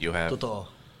displacement you have. Totoo.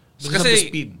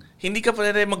 Kasi hindi ka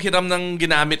pwede maghiram ng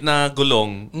ginamit na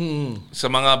gulong sa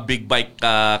mga big bike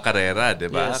karera, di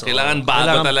ba? Yes, kailangan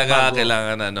bago talaga,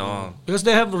 kailangan Because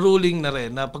they have ruling na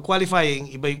rin na pag qualifying,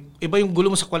 iba yung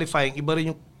gulong mo sa qualifying, iba rin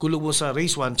yung gulong mo sa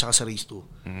race 1 tsaka sa race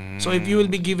 2. So if you will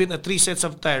be given 3 sets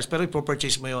of tires, pero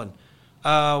ipopurchase mo yun.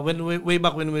 Way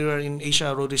back when we were in Asia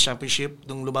Road Race Championship,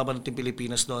 nung lumaban natin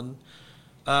Pilipinas doon,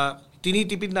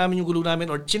 tinitipid namin yung gulong namin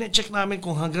or chine-check namin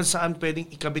kung hanggang saan pwedeng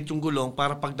ikabit yung gulong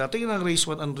para pagdating ng race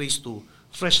 1 and race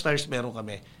 2, fresh tires meron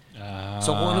kami.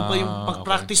 So kung ano pa yung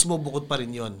pag-practice mo, bukod pa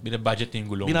rin yun. Binabudget yung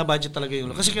gulong. Binabudget talaga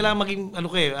yung gulong. Kasi kailangan maging,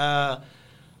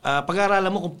 pag-aaralan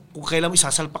mo kung kailan mo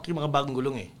isasalpak yung mga bagong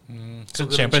gulong eh. So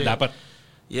siyempre dapat.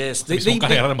 Yes. They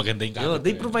karera maganda yung kapit.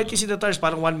 They provide kasi the tires,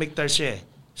 parang one-make tires siya eh.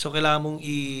 So, kailangan mong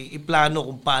i-plano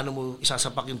kung paano mo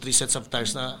isasapak yung 3 sets of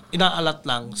tires na inaalat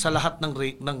lang sa lahat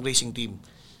ng racing team.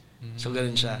 So,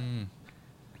 ganun siya.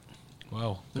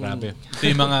 Wow, grabe. Ito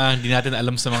yung mga hindi natin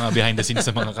alam sa mga behind the scenes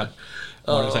sa mga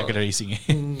motorcycle racing.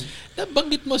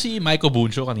 Nabanggit mo si Michael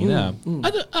Buncho kanina.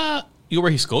 You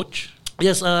were his coach?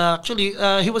 Yes, actually,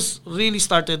 he was really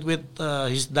started with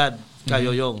his dad,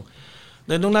 Kayoyong.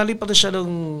 Then, nung nalipat na siya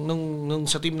nung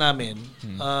sa team namin,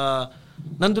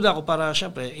 nandun ako para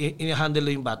syempre i-handle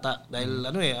yung bata dahil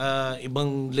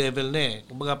ibang level na eh.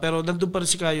 Kumbaga, pero nandun pa rin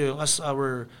si Kayo as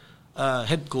our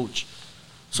head coach.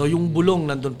 So yung bulong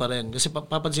nandun pa rin. Kasi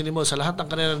papansinin mo sa lahat ng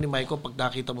karera ni Maiko, pag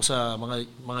nakita mo sa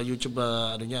mga YouTube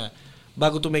niya,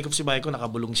 bago to make up si Maiko,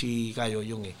 nakabulong si Kayo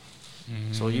yung eh.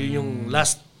 So yun yung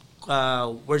last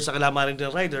words sa kalamarin ng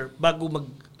rider bago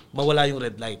mawala yung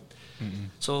red light.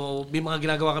 So, may mga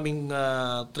ginagawa kaming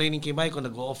training kay Mike.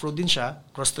 Nag-off-road din siya,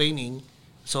 cross-training.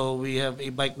 So, we have a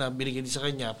bike na binigyan din sa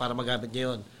kanya para magamit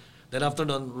niya yun. Then after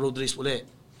nun, road race uli.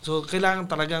 So, kailangan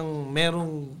talagang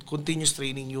merong continuous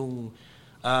training yung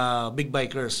big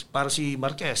bikers. Para si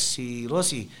Marquez, si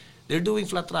Rossi, they're doing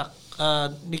flat track.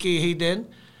 Nicky Hayden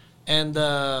and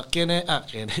Kenneth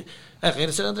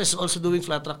San Andres is also doing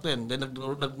flat track din. Then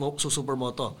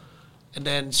nag-supermoto. And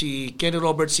then si Kenny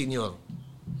Roberts Sr.,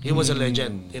 he was a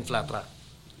legend in flat track.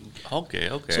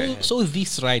 Okay. So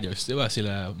these riders, di ba,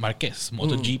 sila Marquez,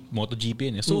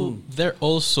 MotoGP yun. So they're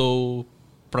also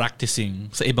practicing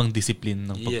sa ibang discipline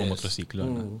ng pagpumotorsiklo.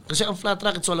 Kasi ang flat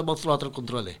track, it's all about throttle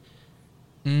control eh.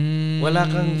 Wala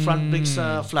kang front brake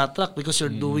sa flat track because you're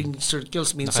doing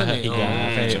circles minsan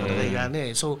nakahiga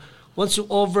eh. So once you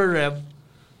over-rev,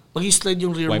 mag-slide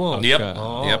yung rear mo.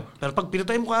 Yep. Pero pag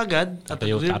pinatay mo kaagad, at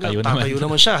tatayo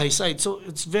naman siya, high side. So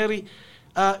it's very...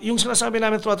 yung sinasabi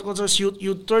namin throttle control is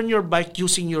you turn your bike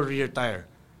using your rear tire.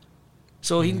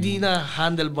 So, hindi na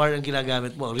handlebar ang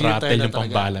ginagamit mo. Rear throttle tire na yung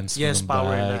pang-balance mo. Yes,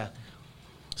 power na.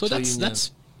 So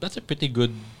that's a pretty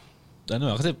good,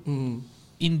 kasi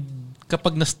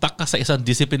kapag na-stuck ka sa isang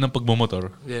discipline ng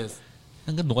pagmumotor, yes,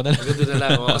 hanggang doon ka na lang. Hanggang doon na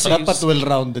lang. Kasi Dapat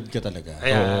well-rounded ka talaga.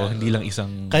 Oo, hindi lang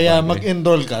isang... Kaya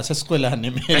mag-enroll ka sa eskwelahan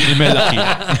ni Mel. Ni Mel Aquino.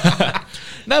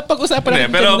 Napag-usapan natin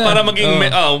pero na. para maging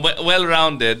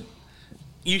well-rounded,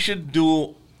 you should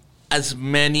do as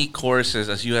many courses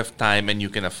as you have time and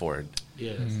you can afford.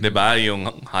 Yes. Diba? Yung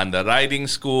Honda Riding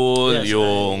School, Yes,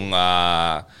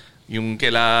 yung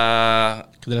kila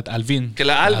Alvin,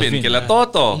 kila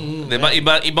Toto. Diba?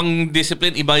 Ibang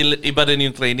discipline, iba rin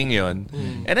yung training yon.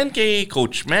 And then kay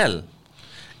Coach Mel,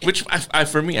 which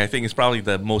for me, I think is probably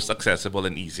the most accessible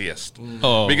and easiest.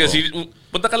 Because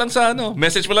punta ka lang sa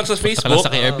message mo lang sa Facebook.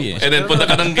 Punta ka lang sa KRB And then punta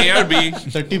ka ng KRB.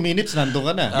 30 minutes, nandun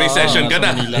ka na. May session ka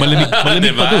na. Malamig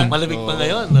pa dun. Malamig pa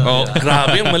ngayon.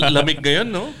 Grabe yung malamig ngayon,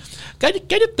 no? Can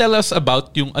you tell us about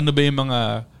yung ano ba yung mga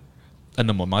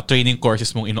mga training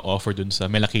courses mong ino-offer dun sa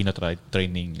Mel Aquino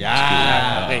training school?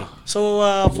 Okay. So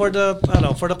for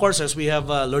the courses, we have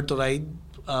Learn to Ride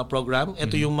program.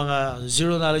 Ito yung mga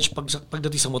zero knowledge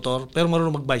pagdating sa motor pero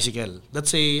marunong mag-bicycle.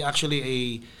 That's actually a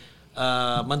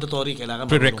mandatory, kailangan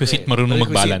prerequisite marunong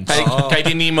mag-balance. Kahit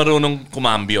hindi marunong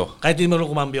kumambyo.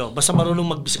 Basta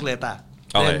marunong magbisikleta.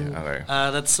 Okay.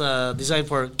 That's designed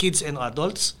for kids and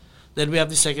adults. Then we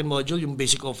have the second module, yung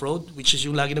basic off-road, which is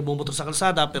yung lagi nagbumotor sa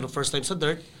kalsada pero first time sa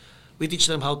dirt. We teach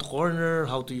them how to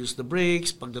corner, how to use the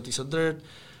brakes pagdating sa dirt.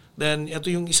 Then ito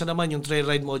yung isa naman, yung trail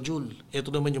ride module. Ito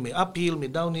naman yung may uphill,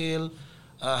 may downhill,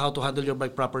 how to handle your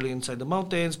bike properly inside the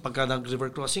mountains, pagka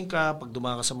nag-river crossing ka, pag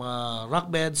dumaan ka sa mga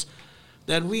rock beds.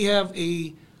 Then we have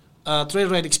a trail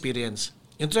ride experience.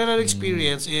 Yung trail ride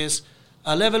experience is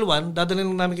level 1,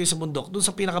 dadalhin lang namin kayo sa bundok, dun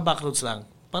sa pinaka-backroads lang.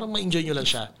 Parang ma-enjoy nyo lang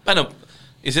siya.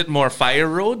 Is it more fire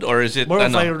road or is it more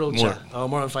on fire road siya?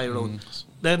 More on fire road.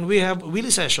 Then we have wheelie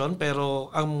session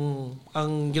pero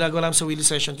ang ginagawa namin sa wheelie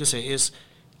session kasi is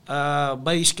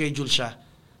by schedule siya.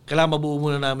 Kailangan mabuo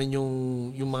muna namin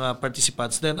yung mga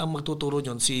participants. Then ang magtuturo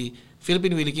niyon si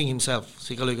Philippine Wheelie King himself,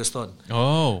 si Kaloy Gaston.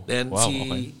 Then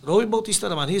Roy Bautista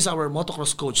naman, he's our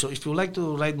motocross coach. So if you like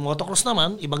to ride motocross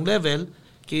naman, ibang level,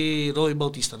 kay Roy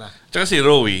Bautista na. Tsaka si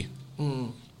Roy,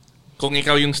 kung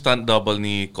ikaw yung stunt double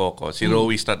ni Coco, si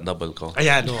Rowie stunt double ko.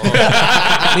 Ayan, oo.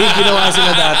 May ginawa sila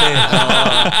dati.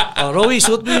 Rowie,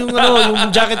 suot mo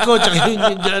yung jacket ko, tsaka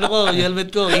yung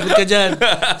helmet ko. Ikot ka dyan.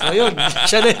 So, yun.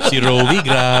 Siya na yun. Si Rowie,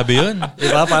 grabe yun.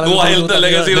 Diba? Wild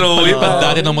talaga si Rowie.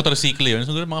 Dati ng motorsiklo yun.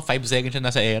 Siguro mga 5 seconds siya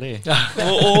nasa ere.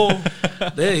 Oo.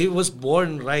 He was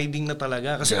born riding na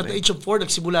talaga. Kasi at the age of 4,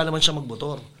 nagsimula naman siya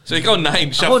magmotor. So, ikaw 9,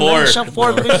 siya 4. Ako 9, siya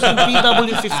 4. Because yung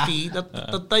PW50,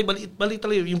 balik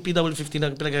talaga yung PW50 na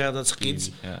pinagagawin sa kids.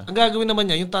 Ang gagawin naman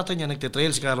niya, yung tatay niya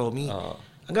nagte-trail, si Karomi.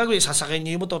 Ang gagawin, sasakay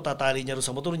niya yung motor, tatali niya rin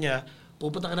sa motor niya,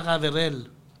 pupunta ka na Caverel.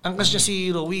 Angkas niya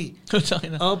si Rowie.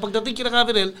 Pagdating kina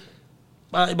Caverel,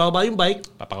 ibaba yung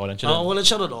bike. Papakawalan siya doon. Papakawalan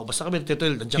siya doon. Basta kami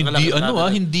nagte-trail. Nandiyan ka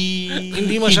lang.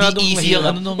 Hindi masyadong easy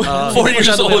ang 4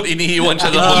 years old, iniiwan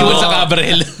siya doon. Iniiwan sa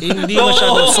Caverel. Hindi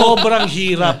masyadong. Sobrang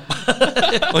hirap.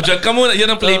 O dyan ka muna. Yan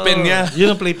ang playpen niya.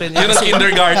 Yun ang playpen niya. Yun ang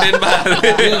kindergarten ba?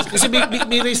 Kasi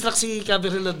may race track si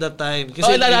Caverel at that time.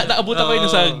 Kasi naabutan ko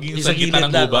yun sa gitna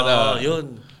ng gubat.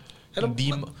 Yun.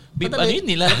 Hindi ano yun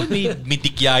nila? May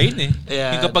tikyayin eh.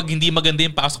 Yeah. Yung kapag hindi maganda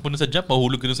yung pasok mo na sa jump,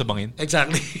 mahulog ka sa bangin.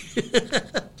 Exactly.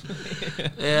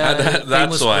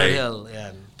 That's why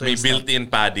may built-in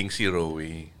padding si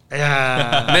Rowie.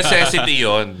 Necessity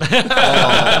yun.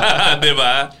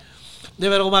 Diba?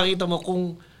 Pero kung makita mo,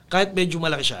 kung kahit medyo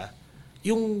malaki siya,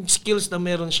 yung skills na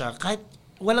meron siya, kahit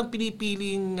walang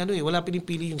pinipiling, wala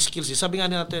pinipiling yung skills. Sabi nga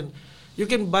natin, you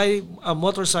can buy a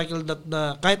motorcycle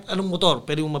na kahit anong motor,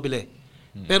 pwede mong mabili.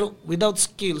 Pero without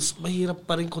skills, mahirap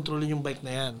pa rin kontrolin yung bike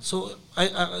na yan. So,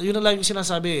 yun na lang yung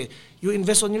sinasabi. You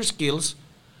invest on your skills,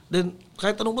 then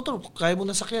kahit anong motor, kaya mo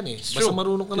na sakyan eh. Basta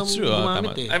marunong ka nang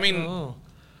gumamit eh. I mean,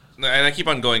 and I keep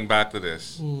on going back to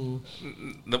this.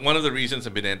 One of the reasons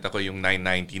na binenta ko yung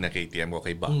 990 na KTM ko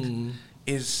kay Buck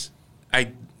is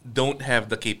I don't have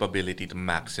the capability to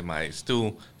maximize,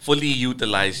 to fully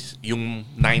utilize yung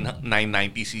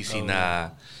 990cc na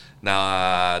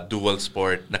dual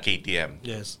sport na KTM.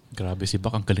 Yes. Grabe si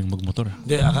Bak, ang galing magmotor.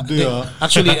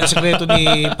 Actually, ang sekreto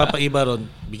ni Papa Iba ron,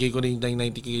 bigay ko na yung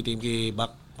 990 KTM kay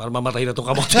Bak para mamatay na itong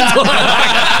kamote ko.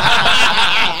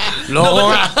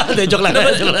 Loko nga. Joke lang.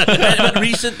 But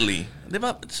recently, di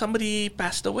ba, somebody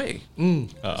passed away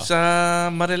sa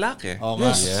Marilake. Oo nga,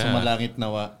 sumalangit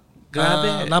nawa.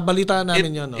 Grabe. Nabalita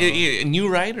namin yun. A new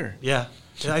rider. Yeah.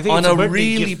 I think on it's a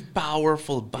really gift.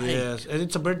 Powerful bike. Yes, and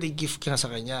it's a birthday gift nga sa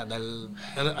kanya. Dahil,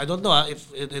 I don't know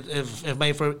if my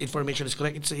information is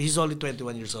correct. He's only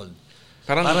 21 years old.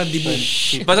 Parang di mo.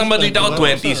 Parang malita ko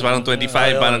 20s, parang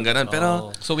 25, parang ganun.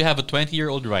 Pero so we have a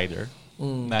 20-year-old rider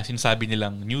na sinasabi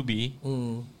nilang newbie,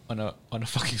 on a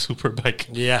fucking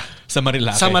superbike. Yeah. Sa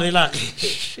Marilaki. Sa Marilaki.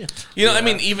 You know, I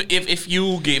mean, even if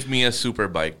you gave me a super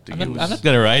bike to use, I'm not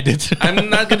gonna ride it. I'm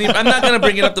not gonna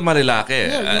bring it up to Marilaki.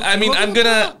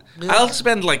 I'll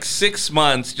spend like 6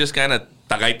 months just kind of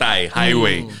Tagaytay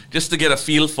highway just to get a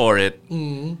feel for it,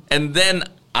 and then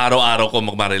araw-araw ko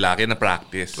mag-Marilaki na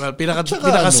practice. Well,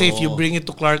 pinaka-safe, you bring it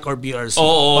to Clark or BRC.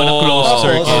 On a closed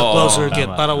circuit. Closed circuit.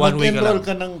 Para one way ka lang. Mag-enroll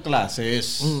ka ng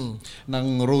classes ng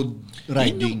road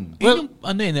riding.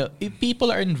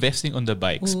 People are investing on the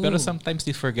bikes, pero sometimes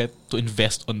they forget to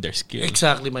invest on their skills.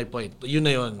 Exactly my point. Yun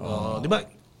na yun. Di ba?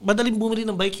 Madaling bumili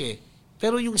ng bike eh.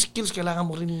 Pero yung skills, kailangan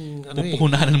mo rin...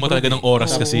 Pupunahan mo talaga ng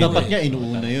oras kasi. Dapat nga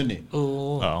inuuna yun eh.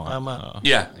 Oo, tama.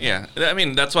 Yeah. I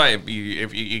mean, that's why if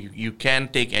you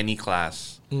can take any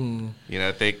class, you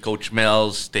know, take Coach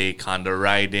Mel's, take Honda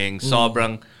riding,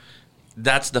 sobrang,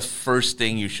 that's the first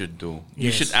thing you should do.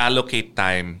 You should allocate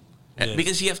time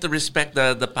because you have to respect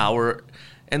the power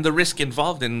and the risk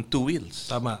involved in two wheels.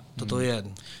 Tama, totoo yan.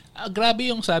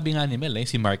 Grabe yung sabi nga ni Mel,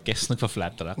 si Marquez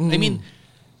nagpa-flat track. I mean,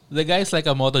 the guy's like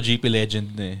a MotoGP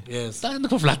legend eh. Yes.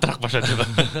 Nagpa-flat track pa siya, diba?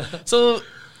 So,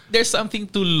 there's something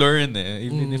to learn eh,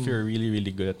 even if you're really,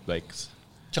 really good at bikes.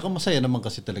 Tsaka masaya naman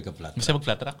kasi talaga flat track. Masaya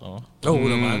mag-flat track, oh. Oo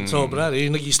naman. Sobra.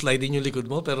 Nag-slide din yung likod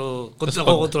mo, pero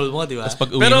control mo, di ba?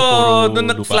 Pero nung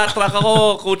nag-flat track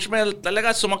ako, Coach Mel,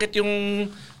 talaga sumakit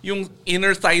yung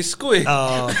inner thighs ko eh.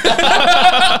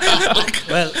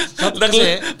 Well,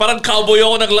 kasi, parang cowboy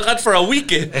ako naglakad for a week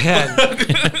eh.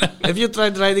 If you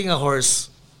tried riding a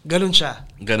horse, ganun siya.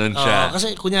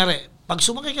 Kasi kunyari, pag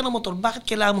sumakay ka ng motor, bakit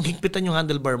kailangan mong higpitan yung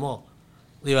handlebar mo?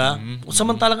 Di ba?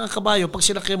 Samantalang ang kabayo, pag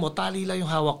sinakay mo, tali lang yung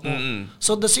hawak mo.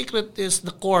 So the secret is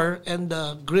the core and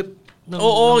the grip ng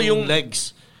yung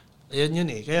legs. Ayan yun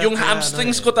eh. Yung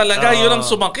hamstrings ko talaga, yun ang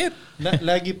sumakit.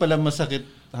 Lagi pala masakit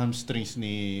hamstrings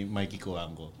ni Mikey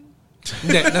Kuangko.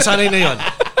 Hindi, nasanay na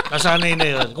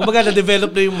yun. Kumbaga,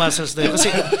 na-develop na yung muscles na yun.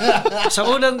 Kasi sa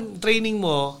unang training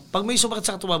mo, pag may sumakit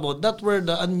sa katawan mo, that were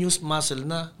the unused muscle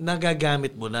na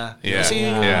nagagamit mo na. Yeah. Kasi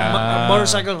yung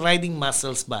motorcycle riding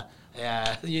muscles ba?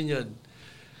 Yun.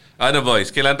 Ano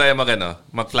boys, kailan tayo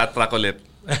mag-flat track ulit?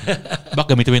 Bak,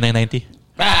 gamitin mo yung 990.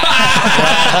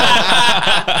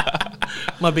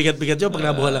 Mabigat-bigat yun pag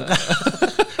nabuhalan ka.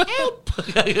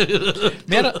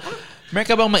 Meron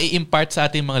ka bang mai-impart sa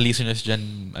ating mga listeners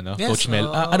dyan, Coach Mel?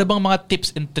 Ano bang mga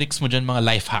tips and tricks mo dyan, mga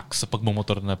life hacks sa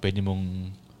pagmumotor na pwede mong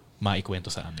maikwento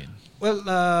sa amin? Well,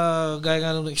 gaya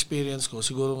nga ng experience ko,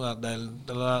 siguro nga dahil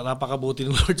napakabuti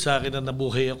ng Lord sa akin na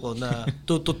nabuhay ako na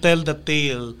to tell the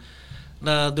tale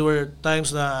na there were times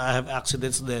na I have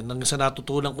accidents din nang sa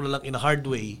natutunan ko na lang in a hard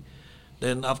way.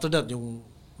 Then after that, yung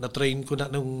na-train ko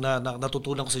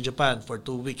natutunan ko sa Japan for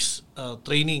 2 weeks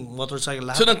training, motorcycle.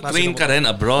 Lahat so nag-train ka rin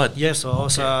abroad? Yes,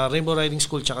 sa Rainbow Riding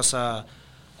School tsaka sa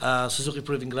Suzuki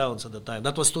Proving Grounds at the time.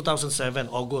 That was 2007,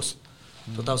 August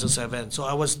 2007. So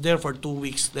I was there for 2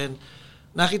 weeks. Then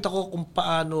nakita ko kung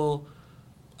paano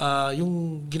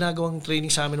yung ginagawang training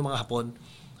sa amin ng mga Hapon.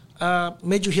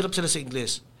 Medyo hirap sila sa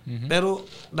English. Pero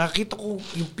nakita ko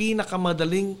yung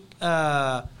pinakamadaling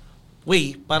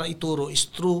way para ituro is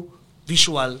through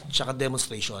visual tsaka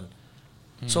demonstration.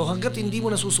 So hanggat hindi mo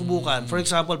nasusubukan, for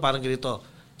example, parang ganito,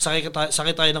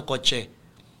 sakay tayo ng kotse.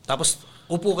 Tapos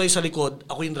upo kayo sa likod,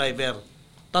 ako yung driver.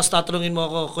 Tapos tatanungin mo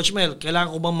ako, Coach Mel,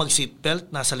 kailangan ko bang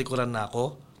mag-seatbelt? Nasa likuran na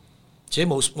ako. Kasi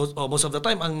most of the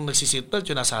time, ang nagsi-seatbelt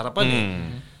yung nasa harapan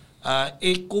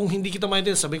kung hindi kita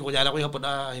maintindihan, sabihin ko, kunyari ako yung hapon,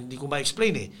 hindi ko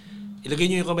ma-explain eh.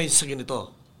 Ilagay nyo yung kamay sa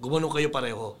ganito. Gumanong kayo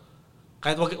pareho.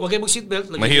 Kahit wag kayo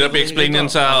mag-seatbelt. Mahirap i-explain yan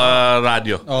sa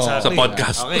radyo, sa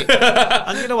podcast. Okay.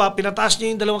 Ang ginawa, pinataas nyo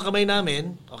yung dalawang kamay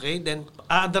namin. Okay? Then,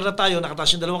 aandar na tayo,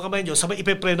 nakataas yung dalawang kamay nyo. Sabay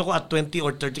ipepreno ko at 20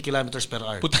 or 30 kilometers per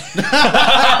hour.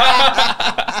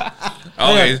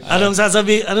 Okay. Anong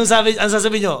sasabihin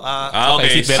nyo?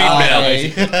 Okay, seatbelt.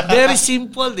 Okay. Very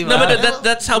simple, di ba? No, but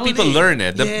that's how people learn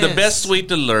it. The best way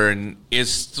to learn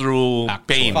is through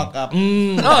pain. Fuck up.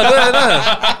 No.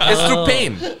 It's through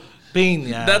pain. Pain,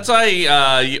 yeah. That's why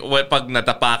pag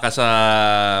natapa ka sa...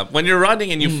 When you're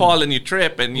running and you fall and you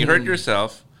trip and you hurt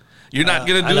yourself, you're not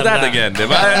gonna do that again, di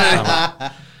ba?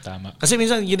 Tama. Kasi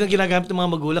minsan, yun ang ginagamit ng mga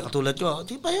magulang, katulad ko,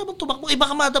 di ba yan, tumakbo, iba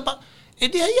ka madapa.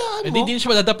 Di hayaan mo. Hindi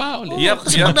siya madadapa ulit.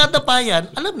 Kasi pag nadapa yan,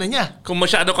 alam na niya. Kung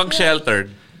masyado kang sheltered,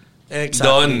 Exactly.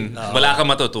 doon, wala kang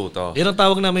matututo. Yan ang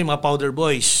tawag namin mga powder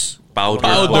boys.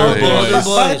 Powder boys.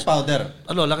 Bakit powder?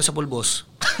 Laki sa pulbos.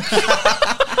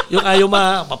 Yung ayaw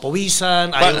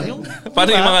mapapawisan, ayaw yung...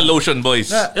 Paano yung mga lotion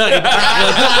boys?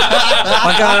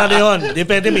 Pagka yun,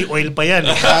 depende, may oil pa yan.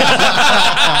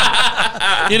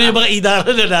 Yun yung mga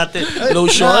idara na natin.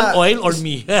 Lotion, oil, or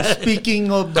me.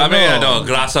 Speaking of Kami,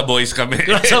 Grasa Boys kami.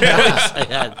 Grasa Boys.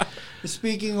 Ayan.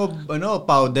 Speaking of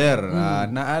powder,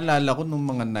 naalala ko nung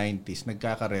mga 90s,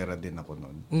 nagkakarera din ako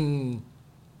noon.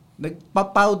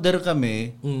 Nagpa-powder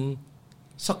kami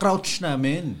sa crouch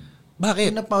namin.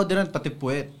 Bakit? Na-powderan pati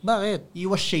puwet. Bakit? He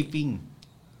was shaping.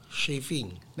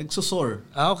 Shaving. Nagsusore.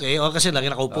 Okay. O, kasi lagi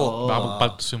nakaupo. Baka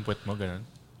magpaltos yung puwet mo, ganun.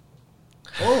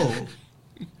 Oh.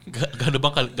 Gano'n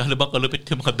bang kalupit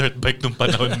yung mga dirt bike nung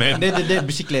panahon, men? Hindi.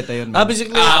 Bisikleta yun.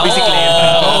 Bisikleta. Bisikleta.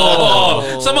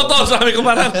 Sa motor, sabi ko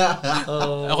parang...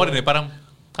 Ako rin parang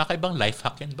kakaibang life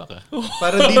hack yan baka.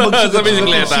 Para di magsugat sa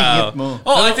bisikleta. singit mo.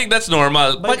 I think that's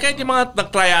normal. Kahit yung mga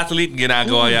triathlete,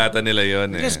 ginagawa yata nila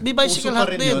yun. Yes, may bicycle Uso pa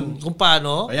hack rin din. yun. Kung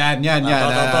paano. Ayan.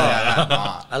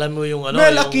 Alam mo yung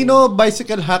Mel Aquino,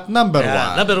 bicycle hack number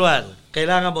 1. Number 1.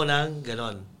 Kailangan mo ng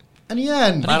ganon. Ano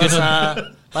yan?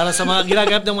 Para sa mga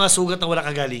ginagamit ng mga sugat na wala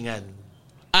kagalingan.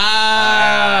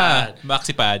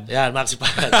 Maxi pad. Yan, maxi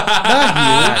pad.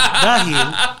 Dahil,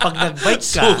 pag nag-bike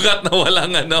ka, Sugat na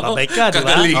walang mabike ka, diba?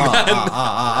 kagalingan.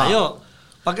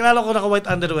 Pag lalo ko naka-white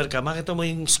underwear ka, makita mo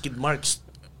yung skid marks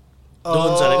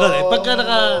doon sa likod. Pagka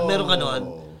meron ka noon,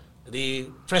 di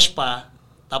fresh pa,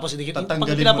 tapos hindi kita, pag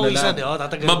pinapawisan,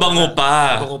 Mabango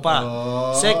pa.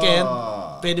 Second,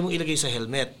 pwede mong ilagay sa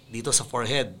helmet, dito sa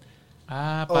forehead.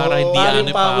 Para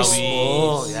hindi pawis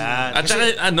mo. Yan. At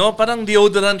saka, parang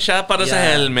deodorant siya para sa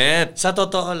helmet. Sa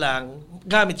totoo lang,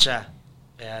 gamit siya.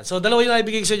 Ayan. So, dalawa yung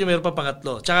naibigay sa inyo, meron pa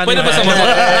pangatlo. Tsaka Pwede ba sa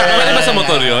motor? Pwede ba sa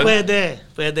motor yun?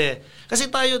 Pwede. Kasi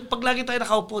tayo, pag lagi tayo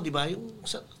nakaupo, di ba? Yung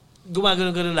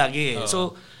gumagano-gano lagi eh.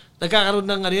 So, nagkakaroon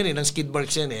ng ng skid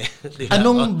marks yan eh. Diba?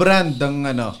 Anong brand ang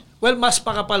Well, mas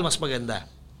pakapal, mas maganda.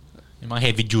 Yung mga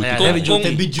heavy duty.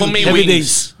 Kung may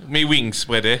wings. May wings,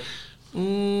 pwede?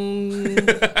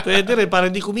 Pwede rin, para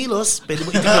hindi kumilos. Pwede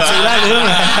mo itikot sa ilalim.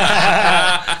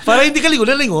 Para hindi ka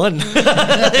lingon.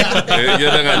 Yun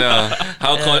ang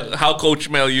how Coach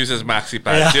Mel uses maxi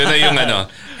pads. Yun na yung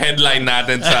headline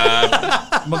natin sa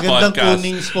magandang podcast.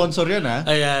 kuning sponsor yun, ha?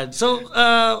 Ayan. So,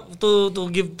 to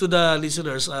give to the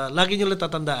listeners, lagi nyo lang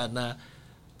tatandaan na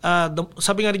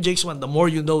sabi nga ni Jake Swan, the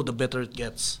more you know, the better it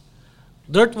gets.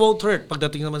 Dirt won't hurt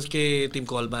pagdating naman kay Tim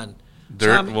Coleman.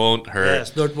 Dirt won't hurt.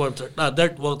 Yes, dirt won't hurt.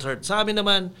 Dirt won't hurt. Sa amin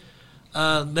naman,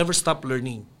 never stop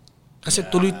learning. Kasi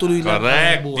tuloy-tuloy lang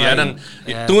ang buhay. Yan ang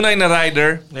tunay na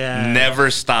rider, never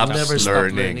stops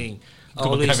learning.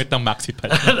 Gumagamit ng maxi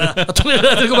pad.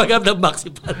 Gumagamit ng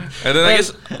maxi pad. And then I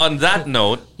guess on that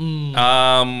note,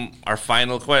 our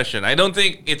final question. I don't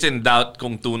think it's in doubt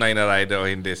kung tunay na rider o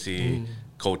hindi si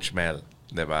Coach Mel.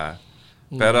 Diba?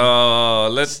 Pero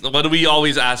what do we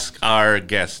always ask our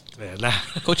guest?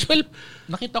 Coach Mel,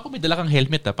 nakita ko may dala kang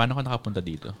helmet. Paano ka nakapunta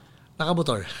dito?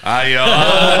 Nakamotor. Ayun!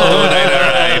 Tunay na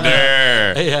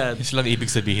rider! Ayan. Isa lang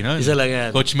ibig sabihin nun. Isa lang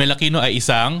yan. Coach Mel Aquino ay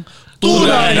isang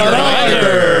tunay na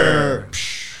rider!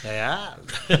 Ayan.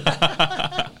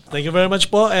 Thank you very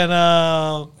much po. And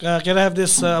can I have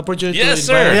this opportunity yes,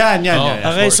 to sir. Yan.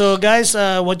 Okay, so guys,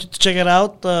 I want you to check it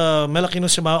out. Mel Aquino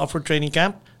Simao Off-Road Training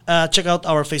Camp. Check out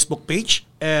our Facebook page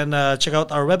and check out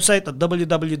our website at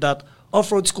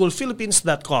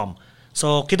www.offroadschoolphilippines.com.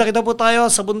 So, kita-kita po tayo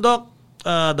sa bundok.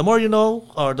 The more you know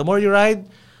or the more you ride,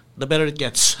 the better it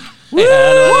gets.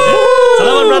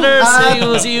 Salamat, brothers.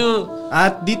 See you.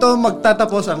 At dito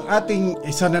magtatapos ang ating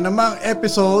isa na namang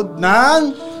episode ng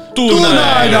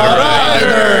Tunay na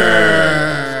Rider!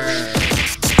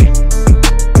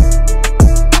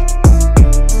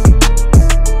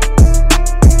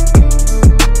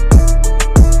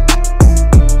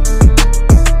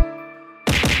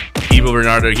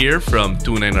 Bernardo here from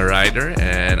Tunay na Rider,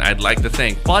 and I'd like to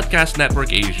thank Podcast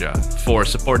Network Asia for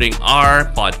supporting our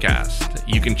podcast.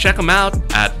 You can check them out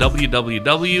at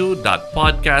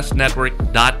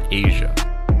www.podcastnetwork.asia.